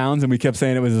 300 pounds, and we kept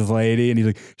saying it was his lady, and he's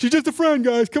like, "She's just a friend,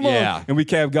 guys. Come Yeah. on." And we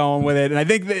kept going with it, and I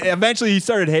think that eventually he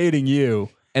started hating you.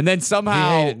 And then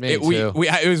somehow He hated me, too.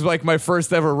 it was like my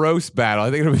first ever roast battle.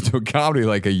 I think it went to a comedy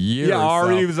like a year. Yeah, or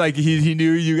Ari so. was like, he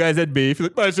knew you guys had beef. He's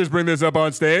like, let's just bring this up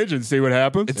on stage and see what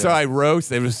happens. And so I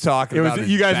roasted. It was talking It was- about his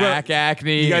you guys back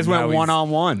acne. You guys and how went he's-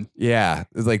 1-on-1. Yeah, it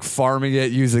was like farming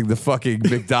it using the fucking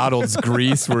McDonald's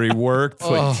grease where he worked.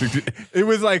 Like,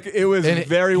 It was And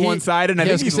very he- one-sided, and I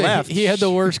yeah, think was he gonna say, left. He had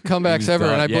the worst comebacks ever,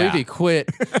 and I done, believe yeah. he quit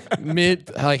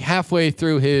halfway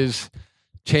through his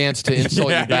chance to insult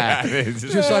you back. It's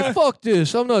Just like, fuck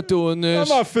this, I'm not doing this.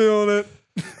 I'm not feeling it.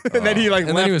 And then he like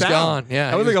And left then he was out. gone.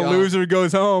 Yeah, I was he like was a gone. loser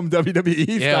goes home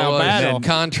WWE Yeah, style well, battle. his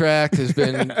contract has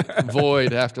been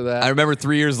void after that. I remember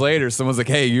 3 years later, someone's like,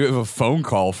 "Hey, you have a phone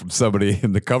call from somebody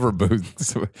in the cover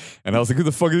booth," and I was like, "Who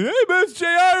the fuck is? Hey, man, it's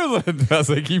Jay Ireland." I was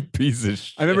like, "You piece of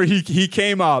shit." I remember he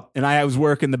came up and I was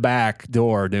working the back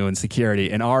door doing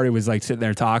security, and Ari was like sitting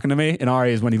there talking to me. And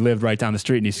Ari is when he lived right down the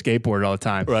street and he skateboarded all the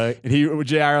time. Right. And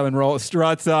Jay Ireland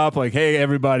struts up like, "Hey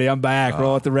everybody, I'm back."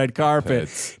 Roll out the red carpet.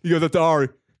 that's- He goes up to Ari.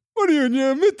 "What are you in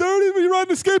your mid-30s? What are you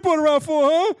riding a skateboard around for,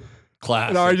 huh?" Classic.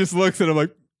 And Ari just looks at him like,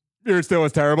 "You're still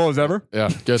as terrible as ever." Yeah,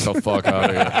 get the fuck out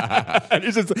of here. And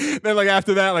he's just then like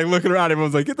after that, like looking around,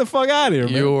 everyone's like, "Get the fuck out of here,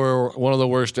 man." You were one of the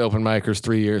worst open micers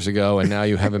 3 years ago, and now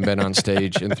you haven't been on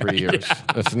stage in 3 years.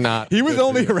 That's not. He was good for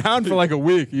only you. around for like a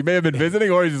week. He may have been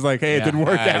visiting, or he's just like, "Hey, it didn't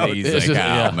work out." He's This like, is- "Oh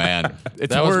yeah. man,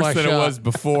 it's That was worse my than it shot." was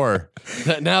before."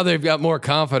 Now they've got more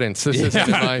confidence. This isn't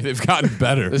in my. They've gotten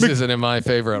better. This isn't in my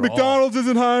favor at all. McDonald's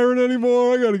isn't hiring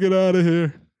anymore. I got to get out of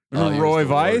here. Oh, he was Roy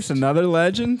the Weiss, worst. another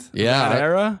legend. Yeah, That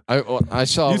era. I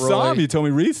saw You Roy. saw him. You told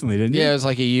me recently, didn't you? Yeah, it was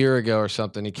like a year ago or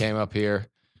something. He came up here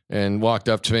and walked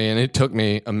up to me, and it took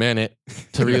me a minute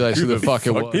to realize who the fuck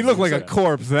it was. He looked like a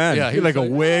corpse then. Yeah, he had like a was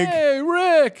wig. Hey,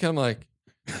 Rick. I'm like,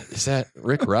 is that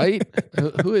Rick Wright?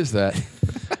 Who is that?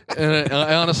 And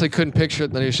I honestly couldn't picture it.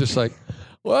 And then he was just like,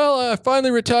 well, I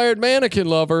finally retired mannequin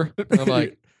lover. And I'm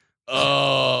like,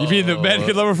 oh. You mean the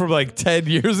mannequin lover from like 10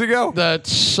 years ago? That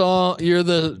song, you're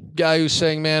the guy who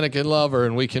sang Mannequin Lover,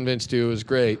 and we convinced you it was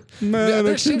great.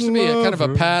 There seems to be a kind of a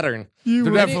Lover. pattern. There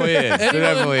definitely is. There Anyone,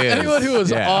 definitely is. anyone who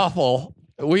was Yeah. awful,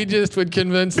 we just would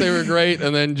convince they were great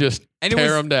and then just And it tear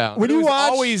was- them down. when It you was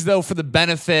watch- always though for the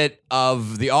benefit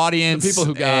of the audience, The people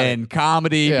who got and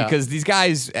comedy, Yeah. because these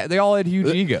guys they all had huge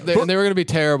egos. and they were going to be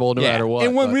terrible no Yeah. matter what.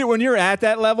 And but- when you're at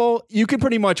that level, you can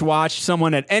pretty much watch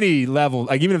someone at any level,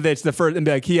 like even if it's the first, and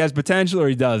be like, he has potential or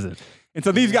he doesn't. And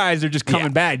so these guys are just coming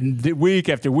Yeah. back week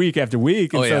after week after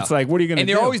week. And Oh, so yeah. it's like, what are you going to And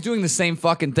do? they're always doing the same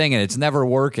fucking thing, and it's never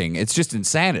working. It's just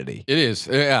insanity. It is,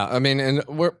 yeah. I mean, and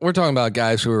we're talking about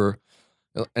guys who are,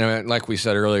 like we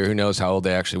said earlier, who knows how old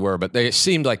they actually were, but they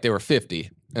seemed like they were 50,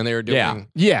 and they were doing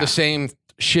Yeah. the same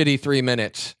shitty 3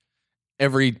 minutes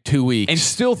every 2 weeks. And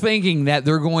still thinking that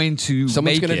they're going to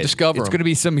Someone's make gonna it. discover It's them. going to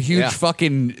be some huge Yeah.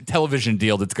 fucking television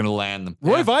deal that's going to land them.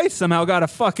 Roy Weiss somehow got a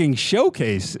fucking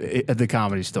showcase at the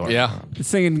Comedy Store. Yeah.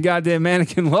 Singing goddamn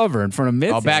Mannequin Lover in front of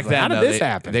Mitzi. Oh, back I was like, then, how did though, this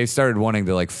happen? They started wanting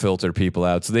to like filter people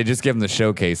out, so they just give them the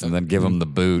showcase and then give them the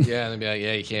boot. yeah, and they'd be like,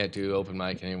 yeah, you can't do open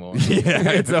mic anymore.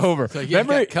 Yeah, it's over. Like, you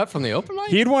Remember, got cut from the open mic?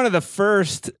 he had one of the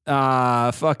first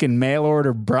fucking mail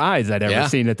order brides I'd ever Yeah.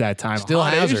 seen at that time. Still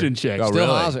Hot has her. Asian chick. Oh, Still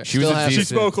really? has her. She was Still a has She her.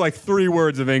 decent- spoke like 3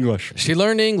 words of English. She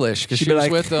learned English because She'd she be was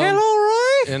like, with them. "Hello,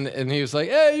 Roy." And he was like,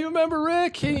 hey, you remember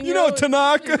Rick? You know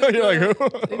Tanaka? You're like,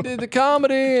 who? He did the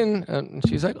comedy, and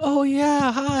she's like, oh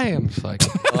yeah, hi. I'm just like,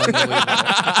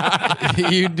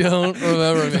 unbelievable. You don't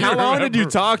remember me. How long did you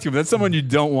talk to him? That's someone you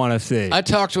don't want to see. I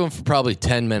talked to him for probably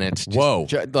 10 minutes. Whoa.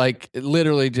 Like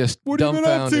literally just What have you been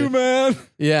up dumbfounded. to, man?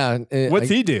 Yeah. What's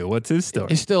he do? What's his story?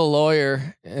 He's still a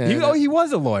lawyer. He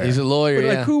was a lawyer. He's a lawyer, But,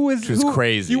 like, yeah. who was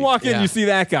crazy. You walk in, Yeah. you see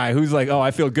that guy who's like, oh,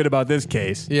 I feel good about this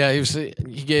case. Yeah, he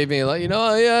gave me like,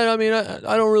 I mean,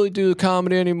 I don't really do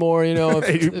comedy anymore.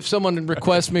 If someone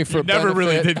requests me for a Never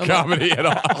really benefit, did comedy at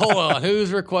all. Hold on,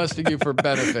 who's requesting you for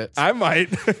benefits? I might.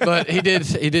 But he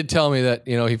did tell me that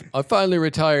I finally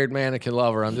retired Mannequin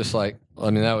Lover. I'm just like, I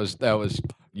mean, that was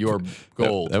your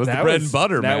goal. That was the bread and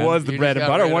butter, man. That was the You bread just and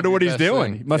got butter. I rid wonder of what your he's best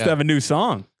doing. thing. He must Yeah. have a new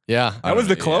song. Yeah, That was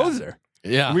the closer.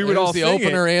 yeah. We would it was all the sing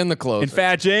opener it. and the closer. And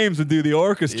Fat James would do the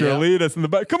orchestra, Yeah. lead us in the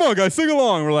back. Come on, guys, sing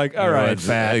along. We're like, all right,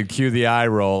 Fat. Cue the eye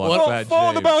roll. on Fat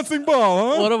Follow the James. bouncing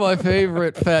ball, huh? One of my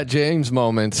favorite Fat James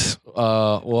moments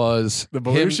was The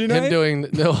Belushi him night? doing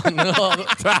no.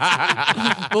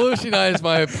 Belushi night is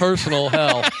my personal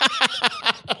hell.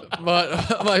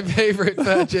 But my favorite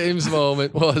Fat James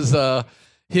moment was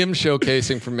him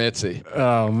showcasing for Mitzi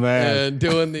Oh, man. and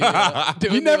doing the.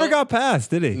 Doing He the never old- got past,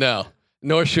 did he? No,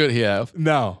 nor should he have.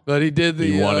 No. But he did the.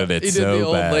 He wanted it He did so the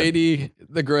old bad. lady,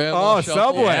 the grandma. Oh, shuffle.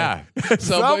 Subway. Yeah.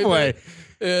 Subway. And-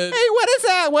 Hey, what is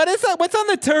that? What is that? What's on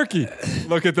the turkey?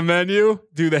 Look at the menu,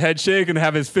 do the head shake, and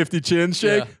have his 50 chin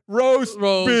shake. Yeah. Roast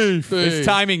beef. His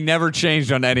timing never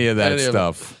changed on any of that Any of it.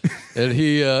 stuff. And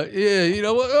he,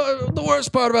 the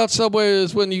worst part about Subway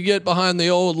is when you get behind the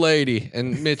old lady,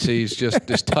 and Mitzi's just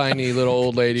this tiny little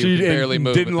old lady who She can barely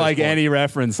move. didn't at this like point. any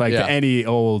reference Yeah. to any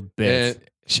old bits.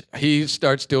 And he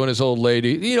starts doing his old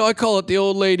lady. I call it the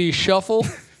old lady shuffle.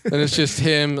 And it's just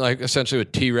him, like essentially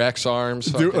with T-Rex arms,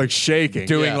 Do, like shaking.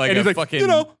 Doing Yeah. like and a he's like, fucking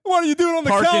why don't you do it on the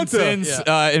Parkinson's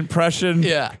counter? impression.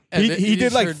 yeah. And then He you did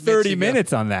just like heard 30 Mitzi go-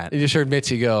 minutes on that. You just heard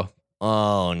Mitzi go,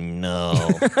 "Oh no,"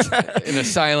 in a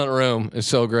silent room. It's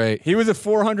so great. He was a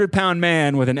 400-pound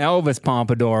man with an Elvis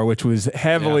pompadour, which was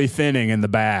heavily thinning in the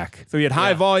back. So he had high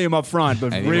Yeah. volume up front,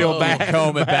 but And real he back.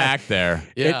 comb it back there.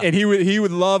 Yeah, And he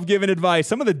would love giving advice.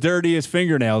 Some of the dirtiest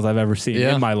fingernails I've ever seen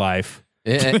Yeah. in my life.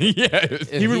 And- Yeah.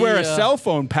 and He would wear a uh, cell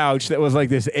phone pouch that was like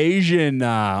this Asian,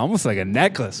 almost like a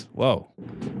necklace. Whoa.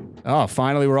 Oh,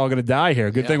 finally, we're all going to die here.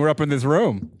 Good thing we're up in this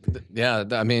room. Yeah,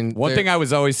 I mean, One thing I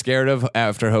was always scared of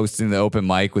after hosting the open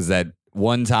mic was that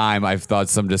one time I thought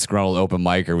some disgruntled open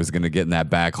micer was going to get in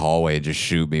that back hallway and just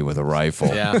shoot me with a rifle.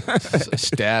 yeah,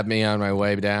 stab me on my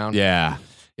way down. Yeah.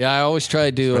 Yeah, I always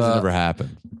try to That's never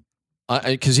happened.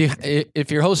 because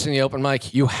if you're hosting the open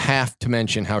mic, you have to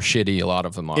mention how shitty a lot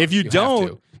of them are. If you have don't,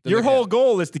 to. Then your they- whole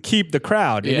goal is to keep the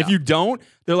crowd. And Yeah. if you don't,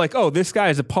 they're like, oh, this guy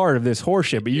is a part of this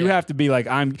horseshit. But you Yeah. have to be like,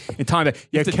 I'm in time that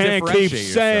you have to can't keep differentiate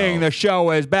saying yourself. the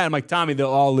show is bad. I'm like, Tommy, they'll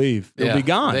all leave. They'll Yeah, be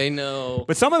gone. They know.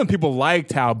 But some of them people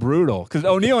liked how brutal. Because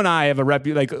O'Neill and I have a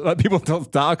like people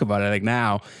don't talk about it like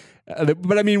now.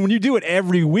 But I mean, when you do it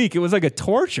every week, it was like a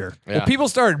torture. Yeah. Well, people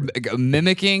started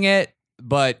mimicking it,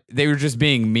 but they were just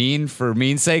being mean for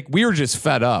mean's sake. We were just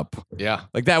fed up. Yeah.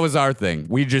 Like that was our thing.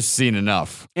 We just seen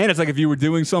enough. And it's like if you were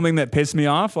doing something that pissed me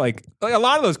off, like a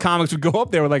lot of those comics would go up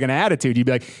there with like an attitude. You'd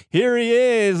be like, here he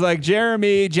is, like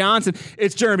Jeremy Johnson.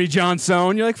 It's Jeremy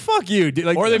Johnson. You're like, fuck you. Dude.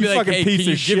 Like, Or they'd be you like, fucking hey, piece can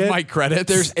you of give shit. Mike credits?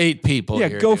 There's 8 people. Yeah,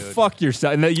 here, go dude. fuck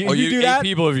yourself. And you or do 8 that.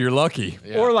 people if you're lucky.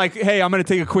 Yeah. Or like, hey, I'm going to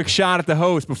take a quick shot at the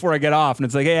host before I get off. And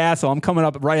it's like, hey, asshole, I'm coming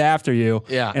up right after you.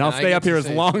 Yeah, And I'll and I stay get up here to as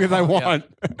say- long as I Yeah. want.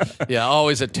 Yeah,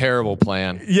 always a terrible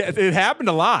plan. Yeah, it happened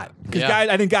a lot. Because Yeah.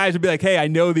 I think guys would be like, hey, I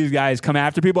know these guys come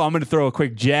after people. I'm going to throw a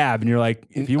quick jab. And you're like,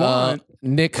 if you want.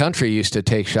 Nick Country used to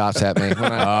take shots at me.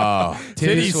 When I, Oh,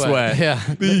 titty sweat. Yeah.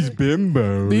 These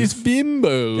bimbos. These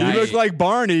bimbos. He looked like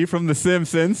Barney from The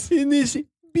Simpsons. This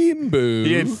bimbo.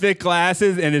 He had thick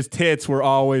glasses and his tits were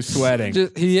always sweating.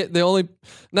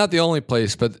 Not the only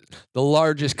place, but the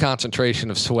largest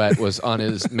concentration of sweat was on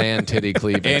his man titty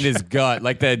cleavage. And his gut,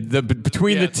 like the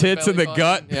between Yeah, the tits and the belly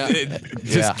gut, button. Yeah. it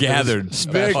just gathered. It was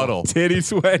Big Puddle. titty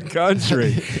sweat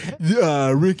country.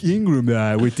 Rick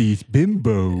Ingram with these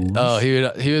bimbos. Oh,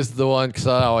 he was the one because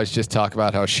I always just talk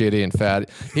about how shitty and fat.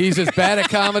 He's as bad at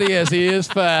comedy as he is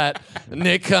fat.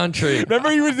 Nick Country.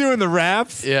 Remember he was doing the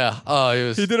raps? Yeah. Oh, he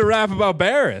was. He did a rap about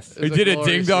Barris. He did a glorious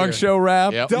ding dong year. show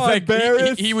rap. Yep. He's Dog like,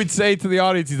 Barris. he would say to the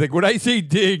audience, he's like, when I say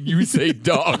ding, you say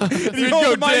dong. He'd hold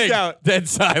go the mic ding. out. Dead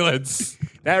silence.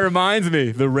 That reminds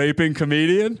me, the raping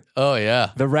comedian, Oh yeah.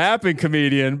 the rapping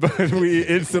comedian, but we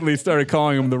instantly started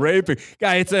calling him the raping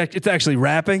guy. It's actually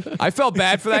rapping I felt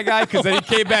bad for that guy because then he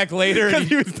came back later and because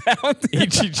he was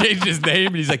talented. he changed his name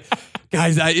and he's like,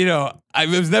 guys, I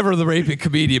was never the raping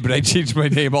comedian, but I changed my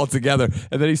name altogether.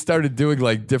 And then he started doing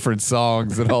like different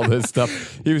songs and all this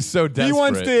stuff. He was so desperate. He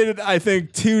once did, I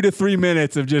think, 2 to 3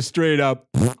 minutes of just straight up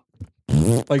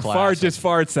like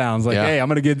fart sounds. Like, hey, I'm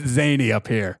gonna get zany up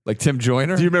here. Like Tim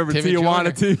Joyner. Do you remember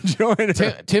Tijuana Tim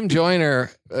Joyner? Tim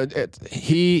Joyner,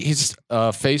 he's a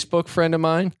Facebook friend of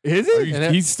mine. Is he?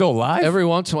 He's still alive? Every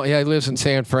once in a while, yeah, he lives in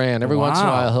San Fran. Every once in a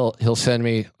while, he'll send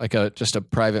me like just a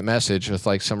private message with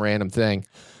like some random thing.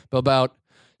 But about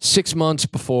 6 months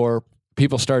before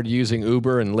people started using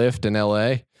Uber and Lyft in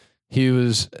LA, he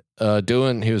was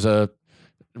a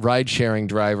ride sharing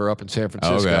driver up in San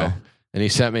Francisco. Okay. And he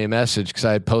sent me a message because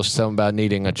I had posted something about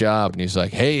needing a job. And he's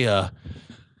like, hey,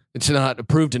 it's not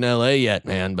approved in LA yet,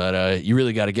 man, but you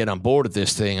really got to get on board with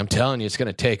this thing. I'm telling you, it's going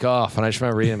to take off. And I just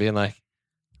remember reading and being like,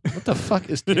 what the fuck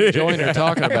is Tim Joyner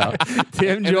talking about?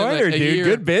 Tim Joyner, like dude.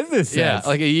 Good business sense. Yeah,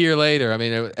 like a year later, I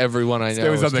mean, everyone I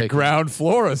know was on the ground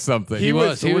floor or something. He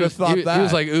was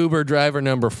like Uber driver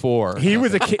number 4. He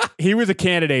was a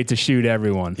candidate to shoot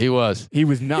everyone. He was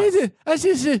nuts.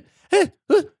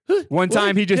 One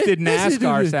time he just did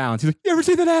NASCAR sounds. He's like, you ever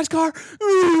see the NASCAR? Do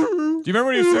you remember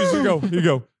when he was he'd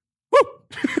go,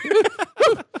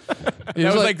 He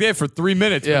was like that for 3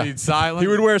 minutes. Yeah. But he'd silent. He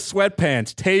would wear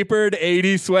sweatpants, tapered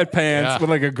 80s sweatpants with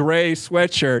like a gray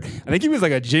sweatshirt. I think he was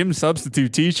like a gym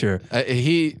substitute teacher.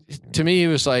 He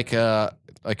was like a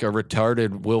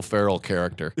retarded Will Ferrell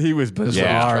character. He was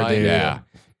bizarre, dude. Yeah.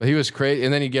 But he was crazy,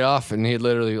 and then he'd get off, and he'd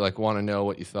literally like want to know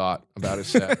what you thought about his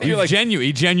set. He was genuine.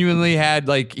 He genuinely had he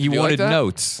like wanted that?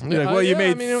 notes. You're like, well, you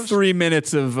made 3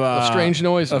 minutes of strange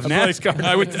noises of NASCAR.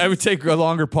 I would take a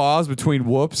longer pause between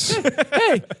whoops.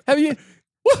 Hey, have you?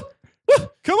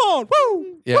 Come on,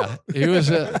 woo! Yeah, he was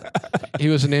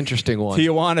an interesting one.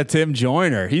 Tijuana Tim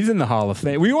Joyner. He's in the Hall of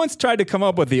Fame. We once tried to come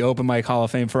up with the open mic Hall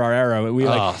of Fame for our era. We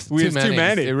had too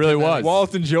many. It really was.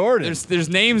 Walton Jordan. There's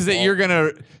names that you're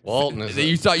gonna Walton that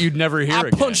you thought you'd never hear. I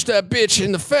punched that bitch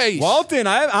in the face. Walton,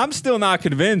 I'm still not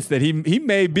convinced that he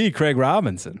may be Craig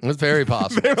Robinson. It's very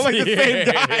possible. They were like the same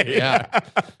guy. Yeah,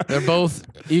 they're both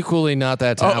equally not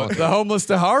that talented. The homeless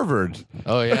to Harvard.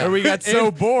 Oh yeah, Where we got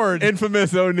so bored.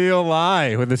 Infamous O'Neill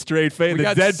lie with a straight face. We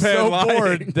got so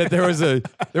bored that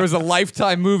there was a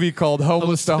Lifetime movie called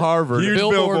Homeless to Harvard. Huge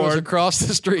billboard was billboard across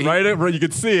the street. Right, you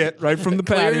could see it right from the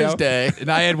Clear patio. as day.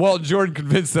 And I had Walton Jordan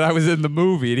convinced that I was in the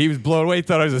movie, and he was blown away.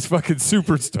 Thought I was this fucking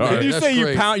superstar. Did you That's say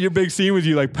great. your big scene was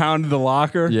you like pounded the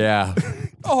locker? Yeah.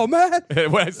 Oh man,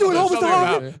 When I saw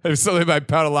there was something about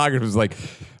pounded lager. It was like,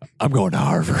 I'm going to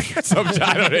Harvard. I don't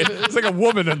know. It's like a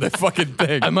woman in the fucking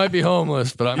thing. I might be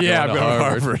homeless, but I'm going to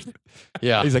Harvard.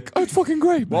 Yeah, He's like, oh, it's fucking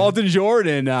great. Man. Walton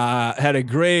Jordan had a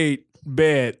great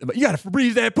bit. But you got to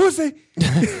breathe that pussy,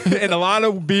 and a lot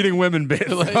of beating women bits.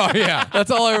 Oh yeah.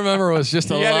 that's all I remember was just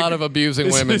a He had lot of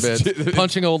abusing women bits,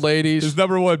 punching old ladies. His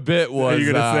number one bit was. Are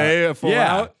you gonna say a full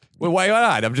out? Well, why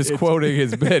not? I'm just quoting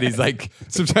his bit. He's like,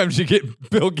 sometimes you get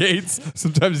Bill Gates,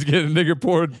 sometimes you get a nigger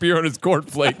pouring beer on his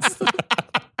cornflakes.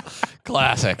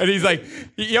 Classic. And he's like,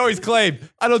 he always claimed,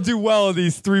 I don't do well in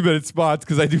these 3-minute spots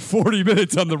because I do 40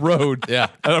 minutes on the road. Yeah.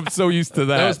 And I'm so used to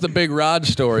that. That was the Big Rod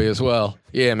story as well.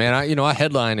 Yeah, man. I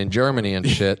headline in Germany and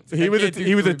shit. He was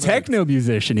a techno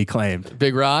musician. He claimed.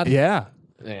 Big Rod. Yeah.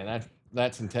 Man,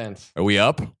 that's intense. Are we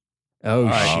up? Oh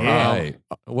shit. All right.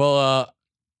 Well,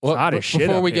 Hot as shit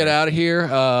before up we get here. out of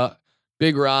here,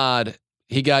 Big Rod,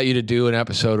 he got you to do an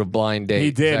episode of Blind Date.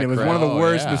 He did. Is that It was correct? one of the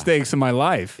worst yeah. mistakes of my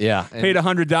life. Yeah. Paid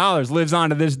 $100. Lives on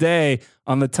to this day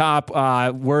on the top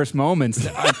worst moments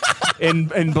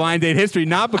in blind date history.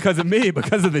 Not because of me,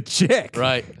 because of the chick.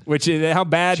 Right. Which is how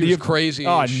bad She do you? was crazy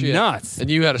Oh, as shit. nuts.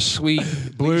 And you had a sweet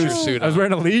blue suit I was on.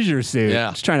 wearing a leisure suit. Yeah.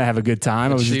 Just trying to have a good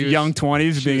time. I was she just was- young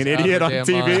 20s being an was out of idiot her on damn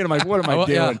TV. mind. And I'm like, what am I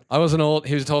doing? Yeah, I wasn't old.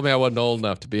 He told me I wasn't old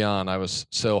enough to be on. I was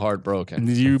so heartbroken.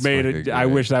 You made fucking it. great. I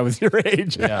wish I was your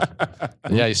age. Yeah.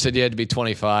 Yeah, you said you had to be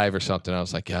 25 or something. I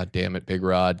was like, God damn it, Big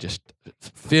Rod. Just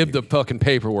fib the fucking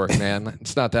paperwork, man.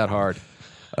 It's not that hard.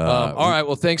 All right.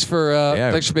 Well, thanks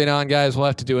for being on, guys. We'll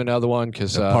have to do another one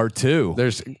because Part 2.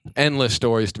 there's endless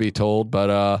stories to be told.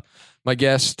 But my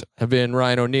guests have been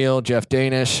Ryan O'Neil, Jeff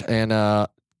Danish, and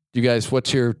you guys,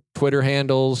 what's your Twitter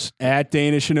handles? At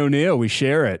Danish and O'Neil, we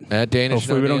share it. At Danish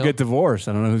Hopefully and we don't O'Neil? get divorced.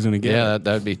 I don't know who's going to get Yeah, it.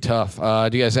 that would be tough.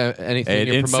 Do you guys have anything At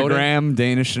you're promoting? Instagram,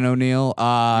 Danish and O'Neil. You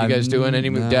guys doing any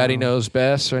Daddy Knows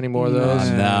Best or any more of those?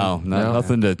 No,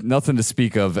 nothing to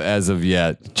speak of as of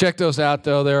yet. Check those out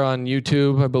though. They're on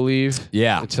YouTube, I believe.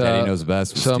 Yeah, It's, Daddy Knows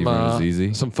Best with some Steve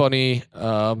Renazizi. some funny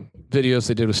videos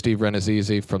they did with Steve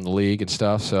Renazizi from the league and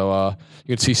stuff. So you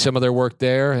can see some of their work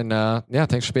there. And yeah,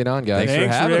 thanks for being on, guys. Thanks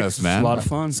for having Rick. us, man. It's a lot of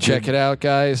fun. Check it out,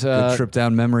 guys. Good trip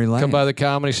down memory lane. Come by the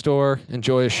Comedy Store.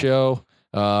 Enjoy a show.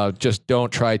 Just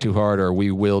don't try too hard or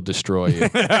we will destroy you.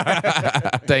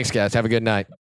 Thanks, guys. Have a good night.